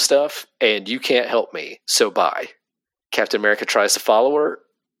deal with some stuff, and you can't help me, so bye. Captain America tries to follow her,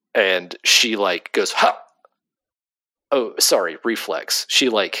 and she, like, goes, ha! Oh, sorry, reflex. She,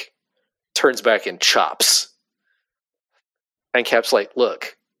 like, turns back and chops. And Cap's like,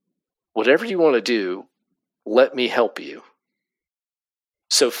 look, whatever you want to do, let me help you.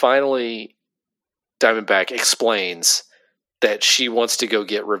 So finally, Diamondback explains that she wants to go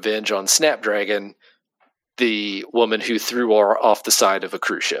get revenge on Snapdragon, the woman who threw her off the side of a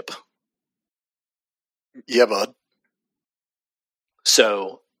cruise ship. Yeah, bud.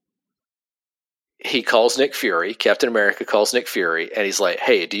 So he calls Nick Fury. Captain America calls Nick Fury, and he's like,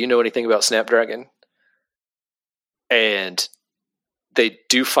 hey, do you know anything about Snapdragon? And they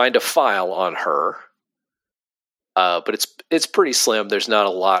do find a file on her, but it's pretty slim. There's not a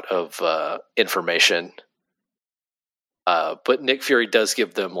lot of information. But Nick Fury does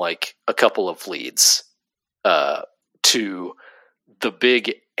give them like a couple of leads to the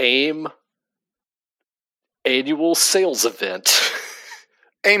big AIM annual sales event.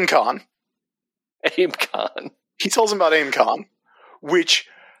 AIMCon. AIMCon. He tells him about AIMCon, which,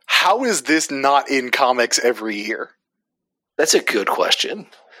 how is this not in comics every year? That's a good question.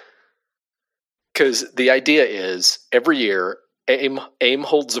 Because the idea is every year AIM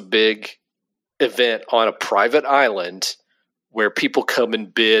holds a big event on a private island where people come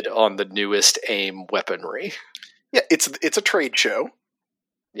and bid on the newest AIM weaponry. Yeah, it's a trade show.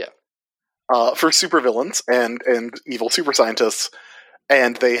 Yeah. For supervillains and evil super scientists,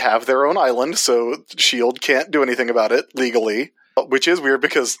 and they have their own island, so S.H.I.E.L.D. can't do anything about it legally, which is weird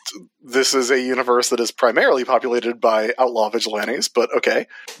because this is a universe that is primarily populated by outlaw vigilantes, but okay.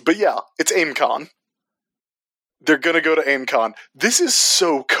 But yeah, it's AIMCon. They're gonna go to AIMCon. This is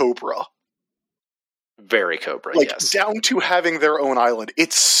so Cobra. Very Cobra, like, yes. Down to having their own island.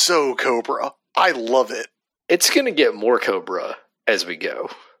 It's so Cobra. I love it. It's going to get more Cobra as we go.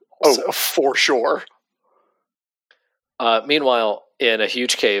 Oh, for sure. Meanwhile, in a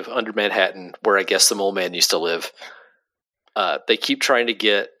huge cave under Manhattan, where I guess the Mole Man used to live, they keep trying to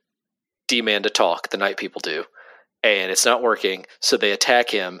get D-Man to talk, the Night People do, and it's not working, so they attack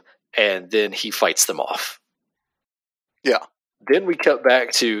him, and then he fights them off. Yeah. Then we cut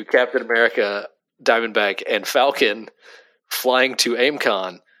back to Captain America, Diamondback, and Falcon flying to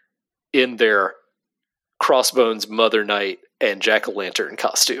AIMCon in their Crossbones, Mother Knight, and Jack-o'-lantern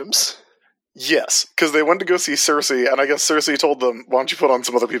costumes. Yes, because they went to go see Cersei, and I guess Cersei told them, why don't you put on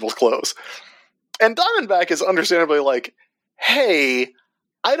some other people's clothes? And Diamondback is understandably like, hey,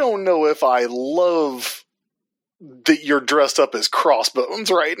 I don't know if I love that you're dressed up as Crossbones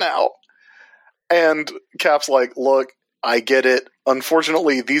right now. And Cap's like, look, I get it.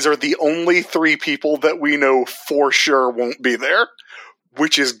 Unfortunately, these are the only 3 people that we know for sure won't be there,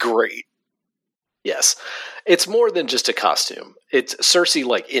 which is great. Yes. It's more than just a costume. It's Cersei,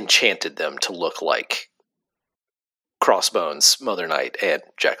 like, enchanted them to look like Crossbones, Mother Knight, and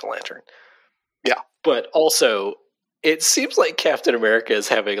Jack-o'-lantern. Yeah. But also, it seems like Captain America is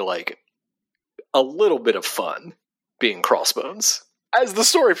having, like, a little bit of fun being Crossbones. As the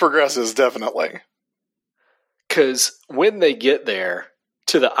story progresses, definitely. Because when they get there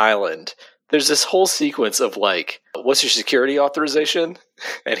to the island, there's this whole sequence of like, what's your security authorization?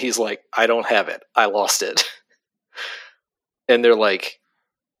 And he's like, I don't have it. I lost it. And they're like,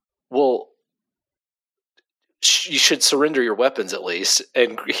 well, you should surrender your weapons at least.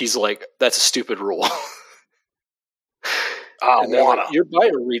 And he's like, that's a stupid rule. And they're like, your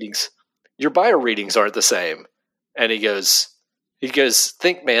bio readings aren't the same. And he goes,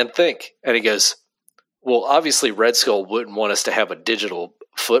 think, man, think. And he goes, well, obviously Red Skull wouldn't want us to have a digital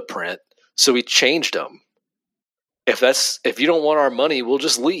footprint, so we changed them. If you don't want our money, we'll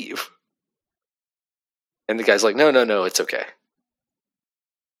just leave. And the guy's like, no, it's okay.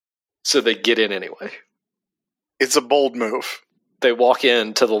 So they get in anyway. It's a bold move. They walk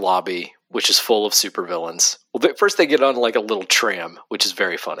into the lobby, which is full of supervillains. Well, first they get on like a little tram, which is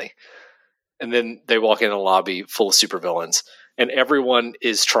very funny. And then they walk in a lobby full of supervillains, and everyone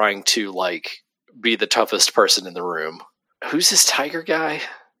is trying to like be the toughest person in the room. Who's this tiger guy?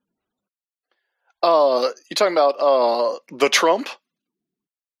 You talking about the Trump?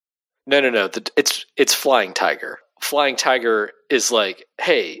 No. It's Flying Tiger. Flying Tiger is like,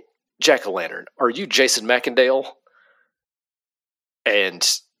 hey, Jack-o'-lantern, are you Jason McIndale? And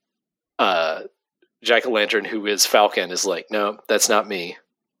Jack-o'-lantern, who is Falcon, is like, no, that's not me.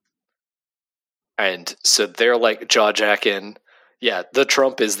 And so they're like jaw-jacking. Yeah, the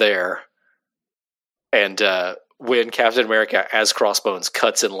Trump is there. And when Captain America as Crossbones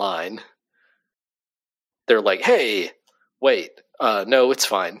cuts in line, they're like, hey, wait, no, it's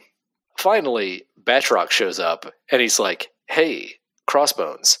fine. Finally, Batroc shows up, and he's like, hey,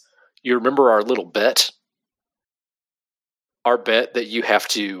 Crossbones, you remember our little bet? Our bet that you have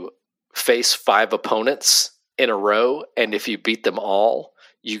to face 5 opponents in a row, and if you beat them all,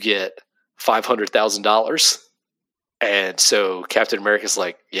 you get $500,000. And so Captain America's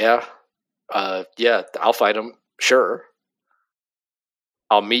like, yeah, I'll fight him, sure.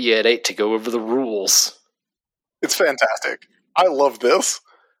 I'll meet you at 8 to go over the rules. It's fantastic. I love this.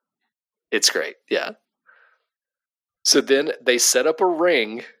 It's great, yeah. So then they set up a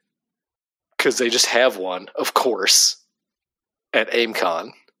ring, because they just have one, of course, at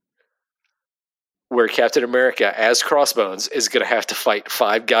AimCon, where Captain America, as Crossbones, is going to have to fight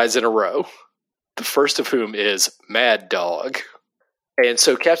 5 guys in a row, the first of whom is Mad Dog. And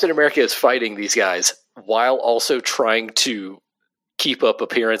so Captain America is fighting these guys while also trying to keep up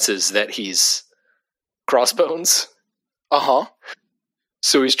appearances that he's Crossbones. Uh-huh.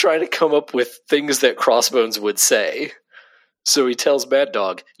 So he's trying to come up with things that Crossbones would say. So he tells Mad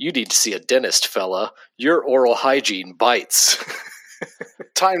Dog, you need to see a dentist, fella. Your oral hygiene bites.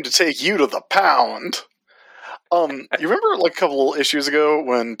 Time to take you to the pound. You remember like a couple issues ago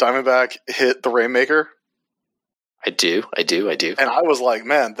when Diamondback hit the Rainmaker? I do. And I was like,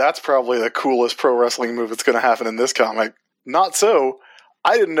 man, that's probably the coolest pro wrestling move that's going to happen in this comic. Not so.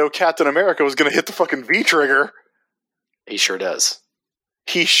 I didn't know Captain America was going to hit the fucking V-trigger. He sure does.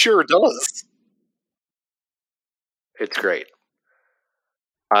 He sure does. It's great.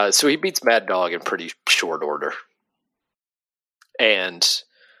 So he beats Mad Dog in pretty short order. And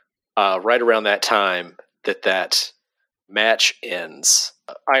right around that time that match ends,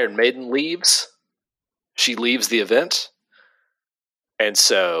 Iron Maiden leaves. She leaves the event. And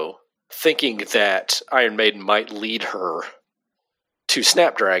so, thinking that Iron Maiden might lead her to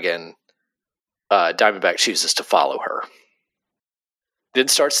Snapdragon, Diamondback chooses to follow her. Then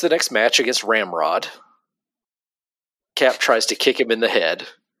starts the next match against Ramrod. Cap tries to kick him in the head,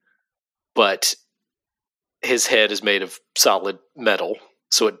 but his head is made of solid metal,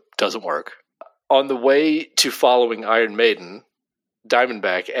 so it doesn't work. On the way to following Iron Maiden,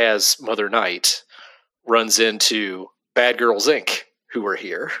 Diamondback, as Mother Night, runs into Bad Girls Inc., who are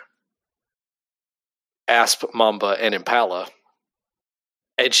here. Asp, Mamba, and Impala.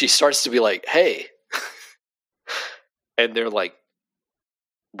 And she starts to be like, hey. And they're like,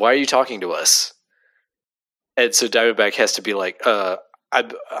 why are you talking to us? And so Diamondback has to be like,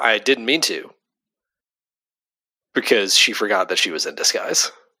 I didn't mean to. Because she forgot that she was in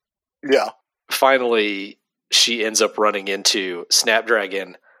disguise. Yeah. Finally, she ends up running into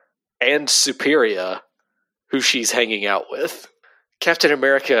Snapdragon and Superia, who she's hanging out with. Captain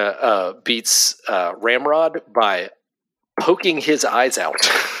America beats Ramrod by poking his eyes out.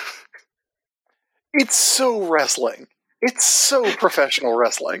 It's so wrestling. It's so professional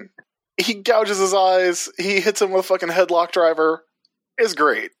wrestling. He gouges his eyes. He hits him with a fucking headlock driver. It's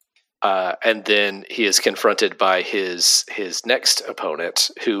great. And then he is confronted by his next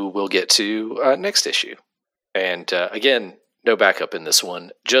opponent, who we'll get to next issue. And again, no backup in this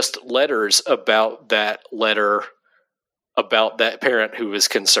one. Just letters about that letter, about that parent who is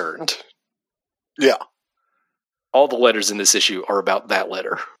concerned. Yeah. All the letters in this issue are about that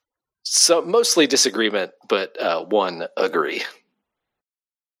letter. So mostly disagreement, but one agree.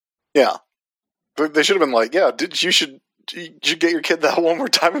 Yeah. They should have been like, yeah, you should get your kid that one where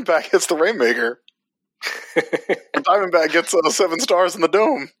Diamondback hits the Rainmaker. Or Diamondback gets 7 stars in the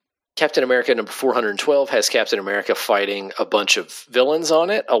dome. Captain America number 412 has Captain America fighting a bunch of villains on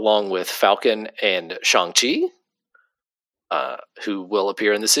it, along with Falcon and Shang-Chi, who will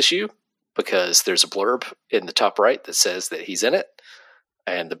appear in this issue because there's a blurb in the top right that says that he's in it.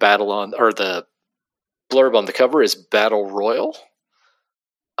 And the blurb on the cover is Battle Royal.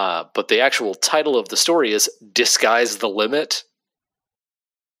 But the actual title of the story is Disguise the Limit.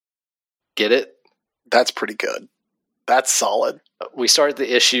 Get it? That's pretty good. That's solid. We started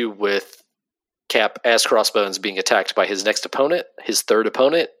the issue with Cap as Crossbones being attacked by his next opponent, his third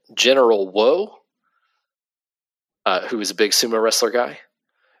opponent, General Woe, who is a big sumo wrestler guy.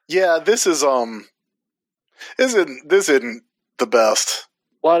 Yeah, this isn't the best.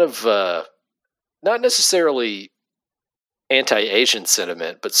 A lot of not necessarily anti-Asian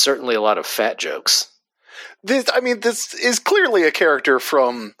sentiment, but certainly a lot of fat jokes. This is clearly a character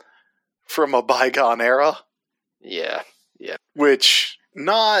from a bygone era. Yeah. Which,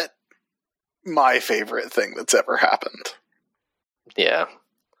 not my favorite thing that's ever happened. Yeah.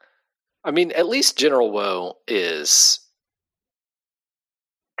 I mean, at least General Woe is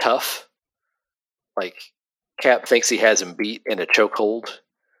tough. Like, Cap thinks he has him beat in a chokehold,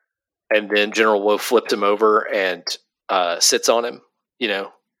 and then General Woe flipped him over and sits on him,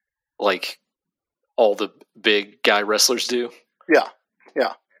 like all the big guy wrestlers do. Yeah.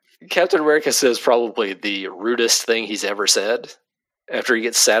 Captain America says probably the rudest thing he's ever said after he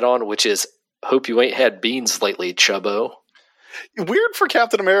gets sat on, which is, "Hope you ain't had beans lately, chubbo." Weird for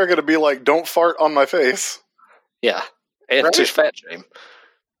Captain America to be like, "Don't fart on my face." Yeah. And Right? to fat shame.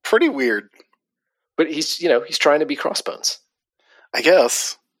 Pretty weird. But he's trying to be Crossbones. I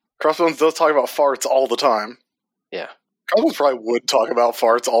guess. Crossbones does talk about farts all the time. Yeah. Crossbones probably would talk about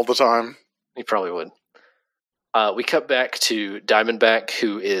farts all the time. He probably would. We cut back to Diamondback,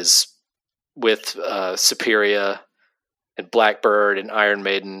 who is with Superior and Blackbird and Iron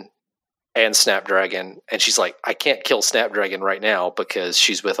Maiden and Snapdragon. And she's like, I can't kill Snapdragon right now because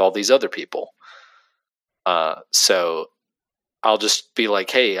she's with all these other people. So I'll just be like,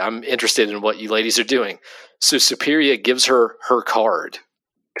 hey, I'm interested in what you ladies are doing. So Superior gives her card.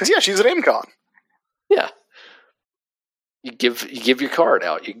 Because, yeah, she's at AIMCon. Yeah. You give your card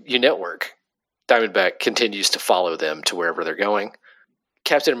out. You network. Diamondback continues to follow them to wherever they're going.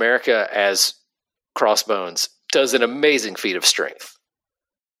 Captain America, as Crossbones, does an amazing feat of strength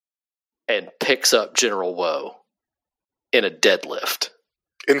and picks up General Woe in a deadlift.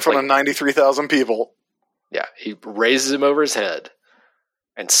 In front of 93,000 people. Yeah, he raises him over his head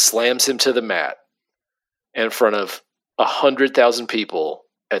and slams him to the mat in front of 100,000 people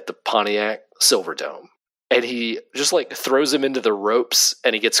at the Pontiac Silverdome. And he just throws him into the ropes,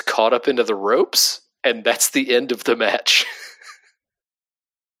 and he gets caught up into the ropes, and that's the end of the match.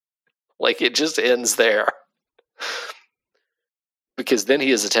 It just ends there. Because then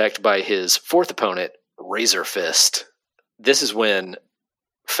he is attacked by his fourth opponent, Razor Fist. This is when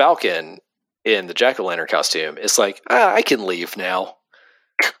Falcon, in the Jack-O-Lantern costume, is like, I can leave now.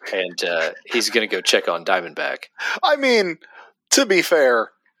 And he's going to go check on Diamondback. I mean, to be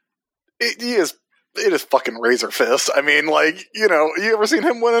fair, it is fucking Razor Fist. I mean, you ever seen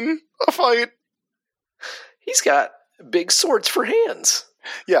him win a fight? He's got big swords for hands.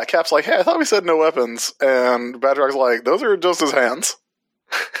 Yeah, Cap's like, hey, I thought we said no weapons. And Batrock's like, those are just his hands.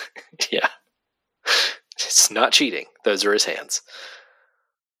 Yeah. It's not cheating. Those are his hands.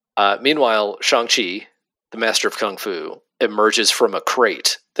 Meanwhile, Shang-Chi, the master of Kung Fu, emerges from a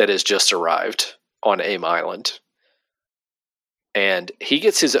crate that has just arrived on AIM Island. And he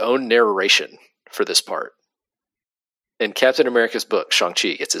gets his own narration for this part. In Captain America's book,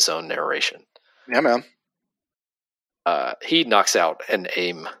 Shang-Chi gets his own narration. Yeah, man. He knocks out an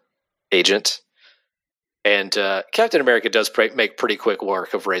AIM agent. And Captain America does make pretty quick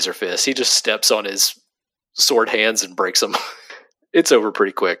work of Razor Fist. He just steps on his sword hands and breaks them. It's over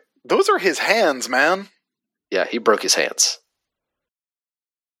pretty quick. Those are his hands, man. Yeah, he broke his hands.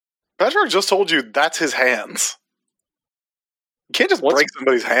 Batrock just told you that's his hands. You can't just break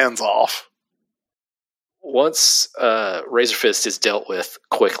somebody's hands off. Once Razor Fist is dealt with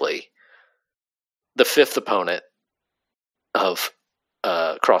quickly, the fifth opponent of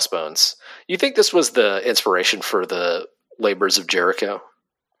Crossbones. You think this was the inspiration for the Labors of Jericho?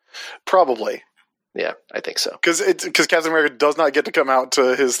 Probably. Yeah, I think so. Because Captain America does not get to come out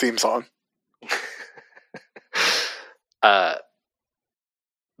to his theme song.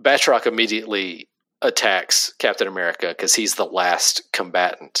 Batroc immediately attacks Captain America because he's the last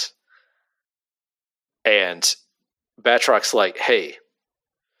combatant. And Batroc's like, hey,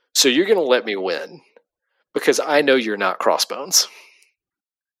 so you're going to let me win because I know you're not Crossbones.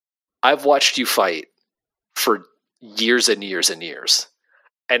 I've watched you fight for years and years and years.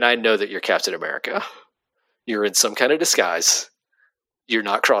 And I know that you're Captain America. You're in some kind of disguise. You're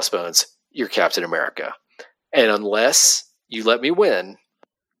not Crossbones. You're Captain America. And unless you let me win,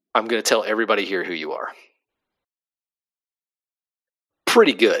 I'm going to tell everybody here who you are.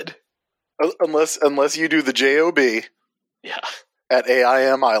 Pretty good. Unless you do the JOB. Yeah. At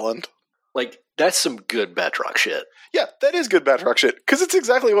AIM Island. That's some good Batroc shit. Yeah, that is good Batroc shit. Because it's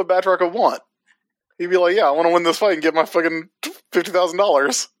exactly what Batroc would want. He'd be like, yeah, I want to win this fight and get my fucking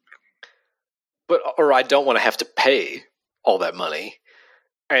 $50,000. Or I don't want to have to pay all that money.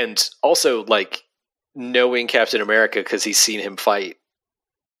 And also, knowing Captain America because he's seen him fight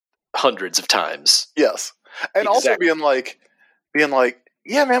hundreds of times. Yes. And also being like,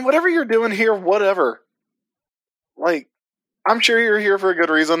 yeah, man, whatever you're doing here, whatever. I'm sure you're here for a good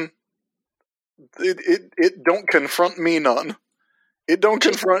reason. It don't confront me none. It don't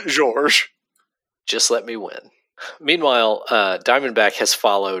confront George. Just let me win. Meanwhile, Diamondback has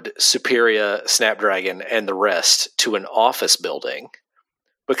followed Superia, Snapdragon, and the rest to an office building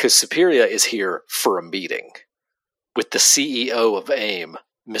because Superia is here for a meeting with the CEO of AIM,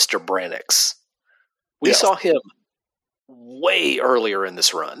 Mr. Brannix. We saw him way earlier in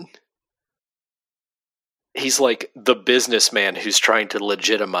this run. He's like the businessman who's trying to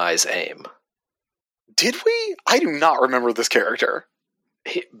legitimize AIM. Did we? I do not remember this character.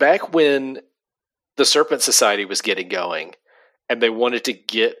 Back when the Serpent Society was getting going and they wanted to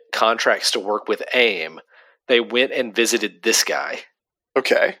get contracts to work with AIM, they went and visited this guy.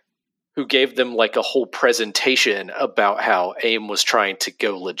 Okay. Who gave them like a whole presentation about how AIM was trying to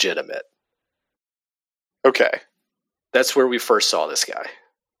go legitimate. Okay. That's where we first saw this guy.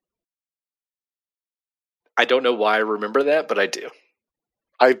 I don't know why I remember that, but I do.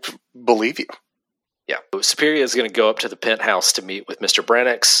 I believe you. Yeah. Superia is going to go up to the penthouse to meet with Mr.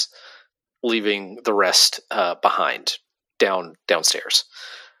 Brannix, leaving the rest behind downstairs.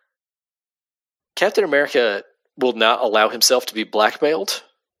 Captain America will not allow himself to be blackmailed.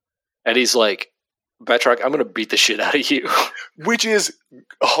 And he's like, Batroc, I'm going to beat the shit out of you. Which is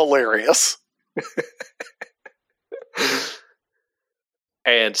hilarious.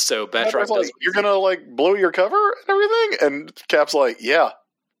 And so Batroc like, you're going to like blow your cover and everything? And Cap's like, yeah,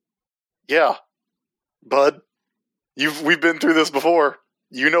 bud, we've been through this before.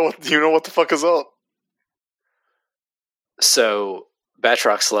 You know what the fuck is up. So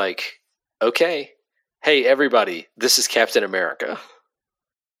Batroc's like, okay, hey everybody, this is Captain America.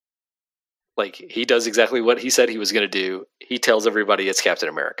 Like, he does exactly what he said he was going to do. He tells everybody it's Captain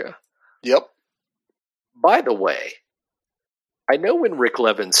America. Yep. By the way, I know when Rick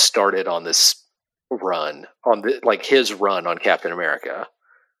Levins started on this run, his run on Captain America,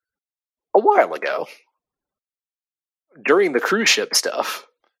 a while ago, during the cruise ship stuff.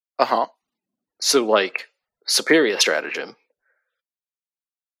 Uh-huh. So, like, Superia Stratagem.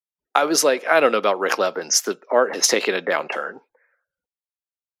 I was like, I don't know about Rick Levins. The art has taken a downturn.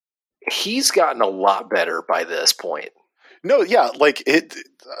 He's gotten a lot better by this point. No, yeah, like,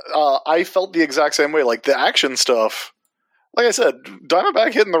 I felt the exact same way. Like, the action stuff, like I said,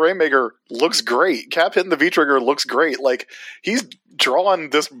 Diamondback hitting the Rainmaker looks great. Cap hitting the V-Trigger looks great. Like, he's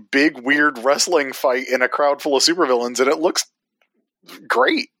drawn this big, weird wrestling fight in a crowd full of supervillains, and it looks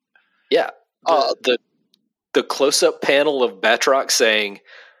great. Yeah. The close-up panel of Batroc saying,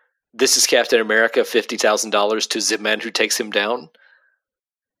 this is Captain America, $50,000 to the man who takes him down.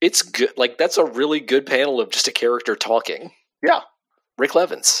 It's good. Like, that's a really good panel of just a character talking. Yeah. Rick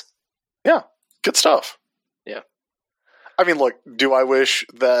Levins. Yeah. Good stuff. Yeah. I mean, look, do I wish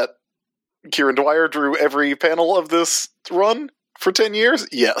that Kieran Dwyer drew every panel of this run for 10 years?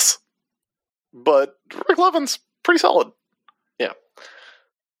 Yes. But Rick Levins, pretty solid. Yeah.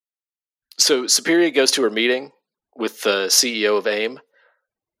 So Superia goes to her meeting with the CEO of AIM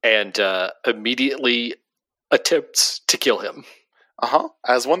and immediately attempts to kill him. Uh-huh,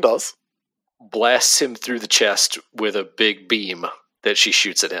 as one does. Blasts him through the chest with a big beam that she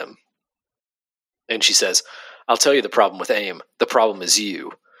shoots at him. And she says, I'll tell you the problem with AIM. The problem is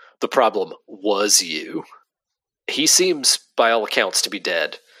you. The problem was you. He seems, by all accounts, to be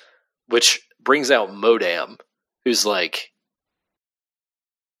dead, which brings out Modam, who's like,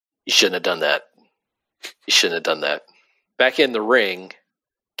 you shouldn't have done that. You shouldn't have done that. Back in the ring,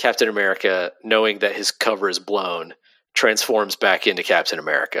 Captain America, knowing that his cover is blown, transforms back into Captain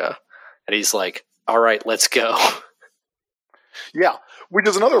America. And he's like, all right, let's go. Yeah, which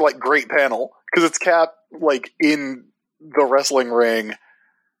is another, like, great panel, because it's Cap, like, in the wrestling ring,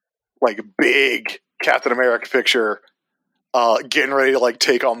 like, big Captain America picture, getting ready to, like,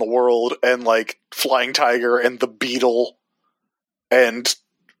 take on the world, and, like, Flying Tiger and the Beetle and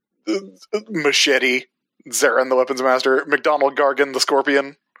Machete, Zarin the Weapons Master, McDonald Gargan the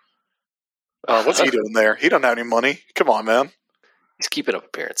Scorpion. What's he doing there? He doesn't have any money. Come on, man. He's keeping up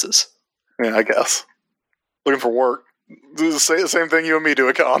appearances. Yeah, I guess. Looking for work. The same thing you and me do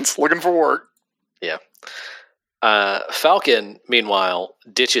at cons. Looking for work. Yeah. Falcon, meanwhile,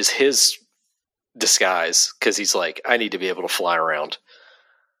 ditches his disguise because he's like, I need to be able to fly around.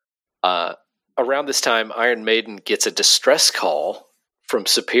 Around this time, Iron Maiden gets a distress call from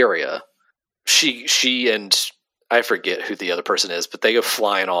Superia. She and I forget who the other person is, but they go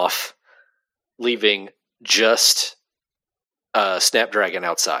flying off, leaving just Snapdragon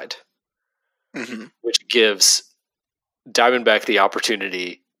outside, which gives Diamondback the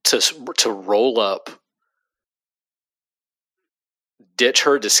opportunity to roll up, ditch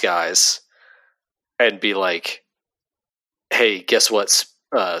her disguise, and be like, hey, guess what,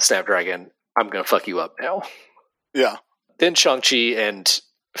 Snapdragon? I'm going to fuck you up now. Yeah. Then Shang-Chi and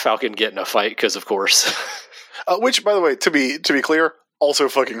Falcon get in a fight, because of course. Which, by the way, to be clear, also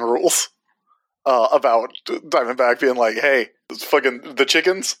fucking rules. About Diamondback being like, hey, fucking the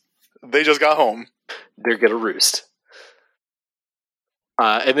chickens, they just got home. They're gonna roost.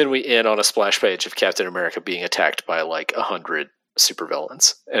 And then we end on a splash page of Captain America being attacked by like 100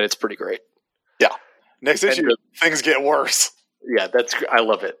 supervillains, and it's pretty great. Yeah. Next issue, things get worse. Yeah, I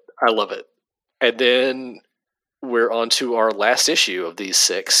love it. I love it. And then we're on to our last issue of these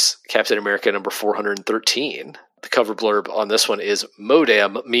 6, Captain America number 413. The cover blurb on this one is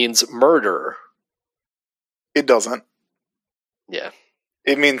 "Modam means murder." It doesn't. Yeah.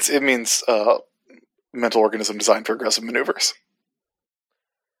 It means mental organism designed for aggressive maneuvers.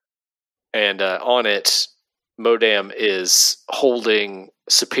 And on it, Modam is holding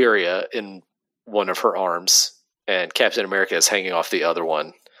Superia in one of her arms, and Captain America is hanging off the other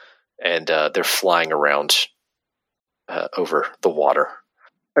one, and they're flying around over the water.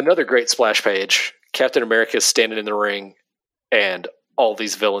 Another great splash page. Captain America is standing in the ring, and all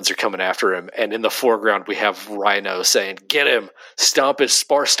these villains are coming after him, and in the foreground we have Rhino saying, "Get him! Stomp his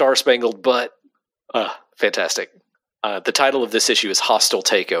star-spangled butt!" Fantastic. The title of this issue is Hostile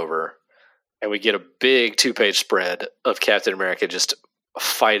Takeover, and we get a big 2-page spread of Captain America just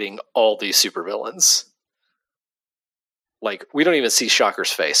fighting all these supervillains. Like, we don't even see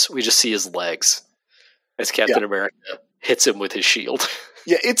Shocker's face. We just see his legs as Captain America hits him with his shield.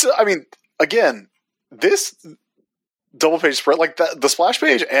 Yeah, again, this double-page spread, like the splash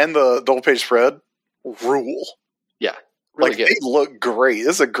page and the double-page spread, rule. Yeah, really good. They look great.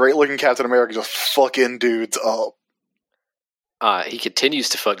 This is a great-looking Captain America just fucking dudes up. He continues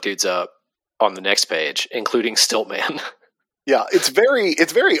to fuck dudes up on the next page, including Stiltman. Yeah, it's very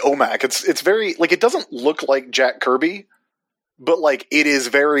OMAC. It's very, like, it doesn't look like Jack Kirby, but like it is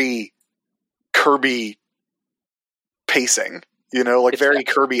very Kirby pacing, like it's very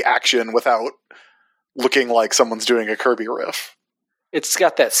Kirby action without looking like someone's doing a Kirby riff. It's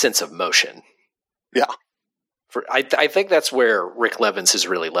got that sense of motion. Yeah. I think that's where Rick Levins has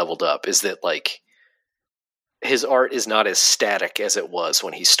really leveled up, is that like his art is not as static as it was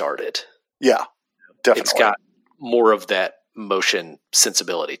when he started. Yeah, definitely. It's got more of that motion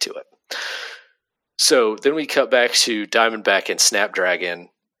sensibility to it. So then we cut back to Diamondback and Snapdragon,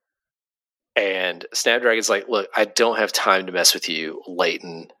 and Snapdragon's like, "Look, I don't have time to mess with you,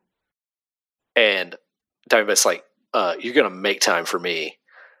 Leighton." And Diamondback's like, "You're going to make time for me."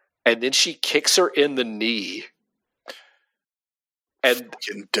 And then she kicks her in the knee. And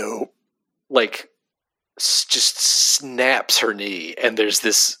fucking dope. Like, just snaps her knee, and there's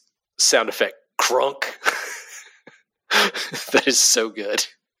this sound effect, crunk. That is so good.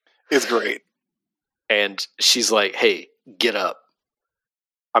 It's great. And she's like, "Hey, get up.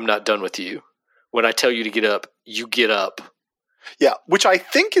 I'm not done with you. When I tell you to get up, you get up." Yeah, which I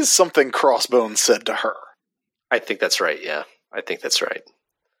think is something Crossbones said to her. I think that's right, yeah. I think that's right.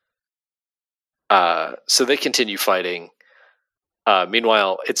 So they continue fighting.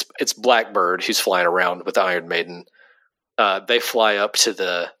 Meanwhile, it's Blackbird who's flying around with the Iron Maiden. They fly up to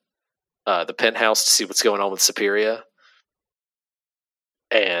the penthouse to see what's going on with Superia.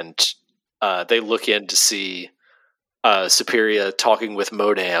 And they look in to see Superia talking with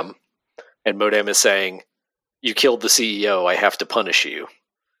Modam. And Modam is saying, "You killed the CEO, I have to punish you."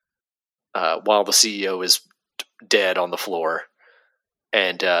 While the CEO is dead on the floor.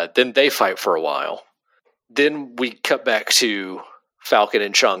 And then they fight for a while. Then we cut back to Falcon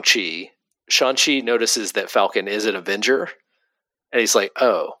and Shang-Chi. Shang-Chi notices that Falcon is an Avenger. And he's like,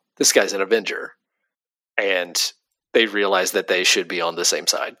 "Oh, this guy's an Avenger." And they realize that they should be on the same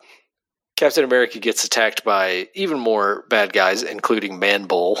side. Captain America gets attacked by even more bad guys, including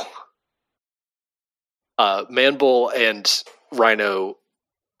Man-Bull. Man-Bull and Rhino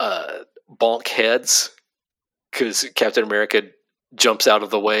bonk heads because Captain America jumps out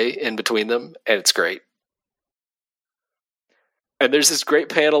of the way in between them, and it's great. And there's this great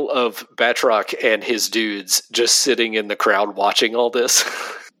panel of Batroc and his dudes just sitting in the crowd watching all this.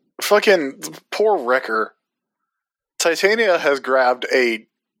 Fucking poor Wrecker. Titania has grabbed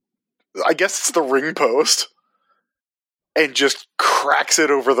I guess it's the ring post, and just cracks it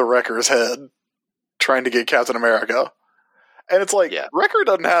over the Wrecker's head, trying to get Captain America. And it's like, Wrecker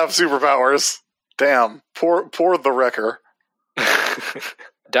doesn't have superpowers. Damn, poor the Wrecker.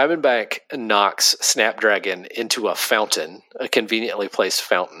 Diamondback knocks Snapdragon into a fountain, a conveniently placed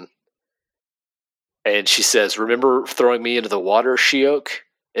fountain. And she says, "Remember throwing me into the water, Shiok?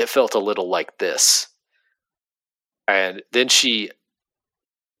 It felt a little like this." And then she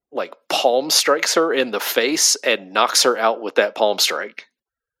palm strikes her in the face and knocks her out with that palm strike.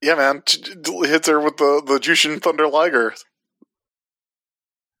 Yeah, man. Hits her with the Jushin Thunder Liger.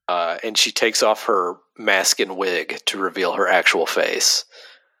 and she takes off her mask and wig to reveal her actual face.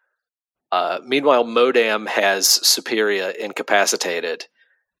 Meanwhile, Modam has Superia incapacitated,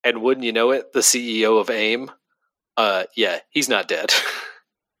 and wouldn't you know it, the CEO of AIM, he's not dead.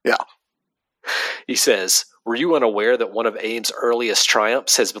 Yeah. He says, "Were you unaware that one of AIM's earliest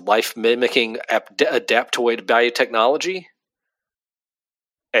triumphs has been life-mimicking adaptoid biotechnology?"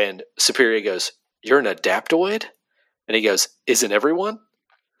 And Superia goes, "You're an adaptoid?" And he goes, "Isn't everyone?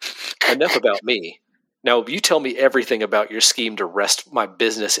 Enough about me. Now you tell me everything about your scheme to wrest my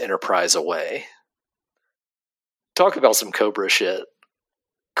business enterprise away." Talk about some Cobra shit.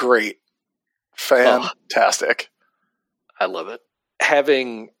 Great. Fantastic. I love it.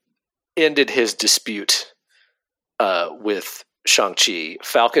 Having ended his dispute with Shang-Chi,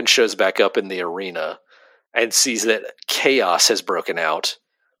 Falcon shows back up in the arena and sees that chaos has broken out.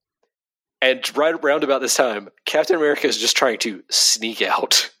 And right around about this time, Captain America is just trying to sneak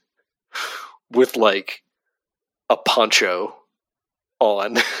out with like a poncho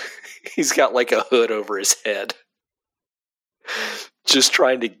on. He's got like a hood over his head. Just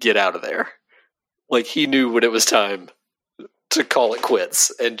trying to get out of there. Like he knew when it was time to call it quits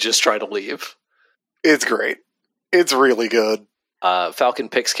and just try to leave. It's great. It's really good. Falcon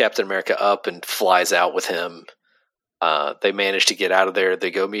picks Captain America up and flies out with him. They manage to get out of there.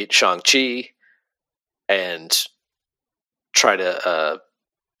 They go meet Shang-Chi and try to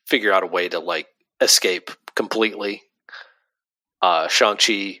figure out a way to like escape completely.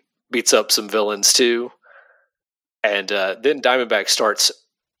 Shang-Chi beats up some villains too. And then Diamondback starts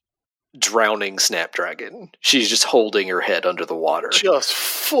drowning Snapdragon. She's just holding her head under the water. Just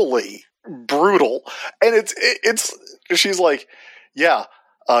fully brutal. And it's she's like, yeah,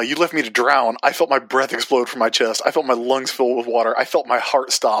 you left me to drown. I felt my breath explode from my chest. I felt my lungs fill with water. I felt my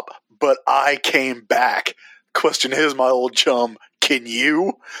heart stop. But I came back. Question is, my old chum, can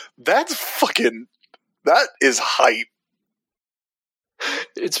you? That is hype.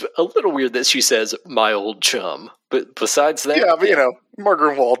 It's a little weird that she says, my old chum. But besides that... Yeah, but you know, Mark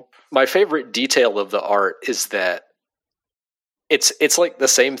Grunwald. My favorite detail of the art is that it's like the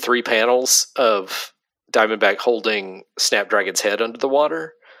same 3 panels of Diamondback holding Snapdragon's head under the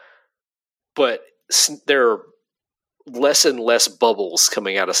water, but there are less and less bubbles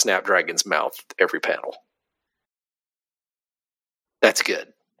coming out of Snapdragon's mouth every panel. That's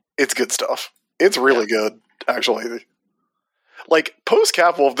good. It's good stuff. It's really good, actually. Like,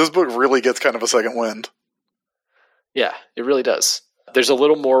 post-Capwolf, this book really gets kind of a second wind. Yeah, it really does. There's a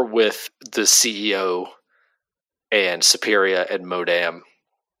little more with the CEO and Superia and Modam.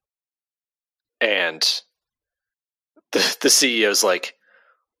 And the CEO's like,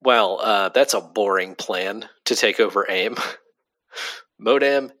 well, that's a boring plan to take over AIM.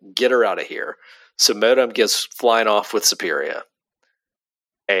 Modam, get her out of here. So Modam gets flying off with Superia.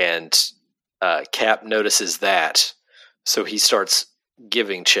 And Cap notices that. So he starts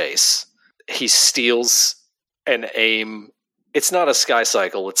giving chase. He steals an AIM. It's not a sky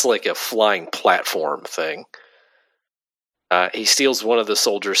cycle. It's like a flying platform thing. He steals one of the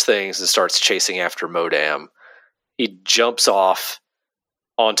soldiers' things and starts chasing after Modam. He jumps off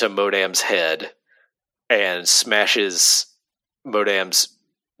onto Modam's head and smashes Modam's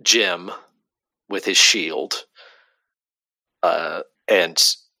gem with his shield. And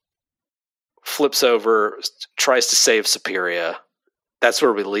flips over, tries to save Superia. That's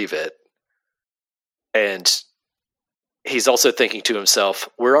where we leave it. And he's also thinking to himself,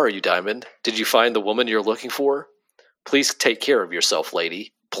 where are you, Diamond? Did you find the woman you're looking for? Please take care of yourself,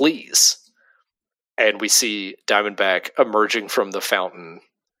 lady. Please. And we see Diamondback emerging from the fountain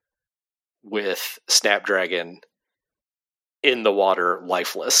with Snapdragon in the water,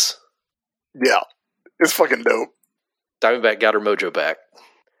 lifeless. Yeah. It's fucking dope. Diamondback got her mojo back.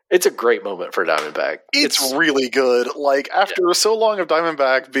 It's a great moment for Diamondback. It's really good. Like, after so long of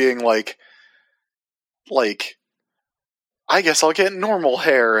Diamondback being like, I guess I'll get normal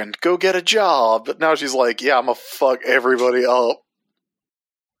hair and go get a job. But now she's like, yeah, I'm gonna fuck everybody up.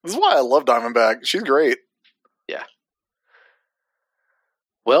 This is why I love Diamondback. She's great. Yeah.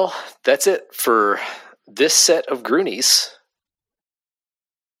 Well, that's it for this set of Groonies.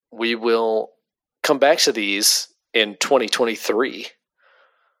 We will come back to these in 2023.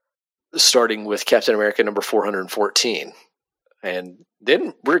 Starting with Captain America number 414. And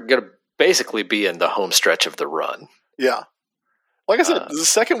then we're going to basically be in the home stretch of the run. Yeah. Like I said, the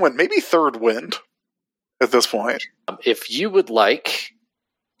second wind, maybe third wind at this point. If you would like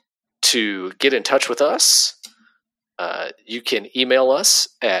to get in touch with us, you can email us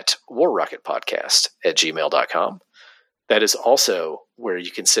at warrocketpodcast@gmail.com. That is also where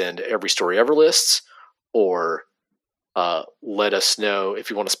you can send Every Story Ever lists or Let us know if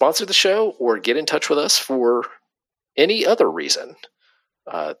you want to sponsor the show or get in touch with us for any other reason.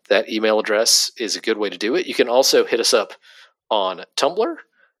 That email address is a good way to do it. You can also hit us up on Tumblr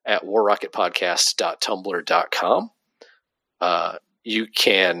at warrocketpodcast.tumblr.com. You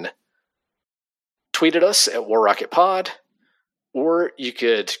can tweet at us at warrocketpod, or you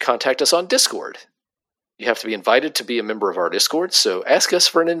could contact us on Discord. You have to be invited to be a member of our Discord, so ask us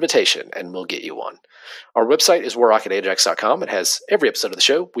for an invitation, and we'll get you one. Our website is warrocketajax.com. It has every episode of the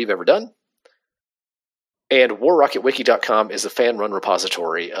show we've ever done. And warrocketwiki.com is a fan-run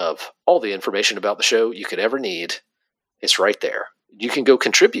repository of all the information about the show you could ever need. It's right there. You can go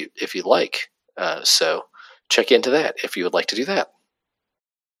contribute if you'd like. So check into that if you would like to do that.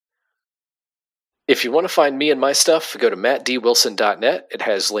 If you want to find me and my stuff, go to mattdwilson.net. It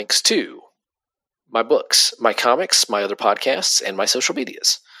has links to my books, my comics, my other podcasts, and my social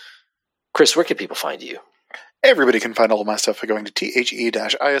medias. Chris, where can people find you? Everybody can find all of my stuff by going to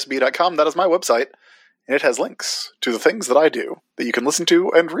the-isb.com. That is my website, and it has links to the things that I do that you can listen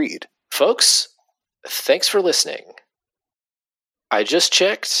to and read. Folks, thanks for listening. I just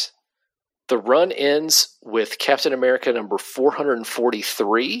checked. The run ends with Captain America number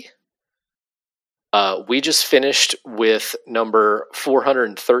 443. We just finished with number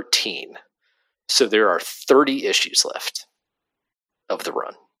 413. So there are 30 issues left of the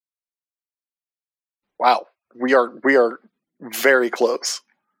run. Wow. We are very close.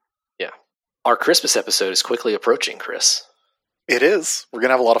 Yeah. Our Christmas episode is quickly approaching, Chris. It is. We're going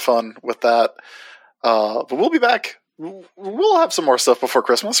to have a lot of fun with that. But we'll be back. We'll have some more stuff before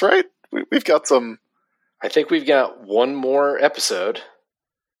Christmas, right? We've got some... I think we've got one more episode.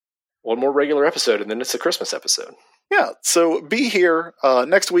 One more regular episode, and then it's a Christmas episode. Yeah, so be here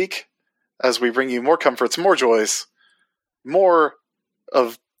next week as we bring you more comforts, more joys, more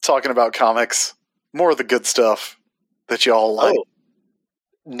of talking about comics, more of the good stuff that y'all like. Oh,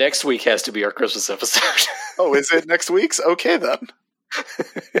 next week has to be our Christmas episode. Oh, is it next week's? Okay, then.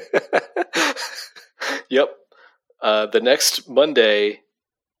 Yep. The next Monday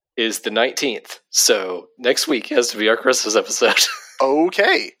is the 19th, so next week has to be our Christmas episode.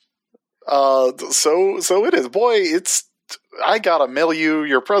 Okay. So it is. Boy, I gotta mail you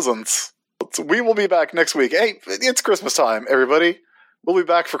your presents. We will be back next week. Hey, it's Christmas time, everybody. We'll be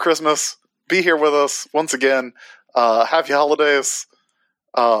back for Christmas. Be here with us once again. Happy holidays.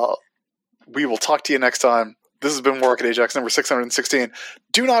 We will talk to you next time. This has been War Rocket Ajax number 616.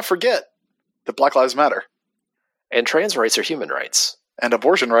 Do not forget that Black Lives Matter. And trans rights are human rights. And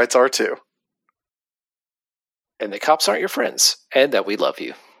abortion rights are too. And the cops aren't your friends. And that we love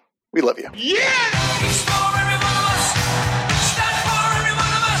you. We love you. Yeah!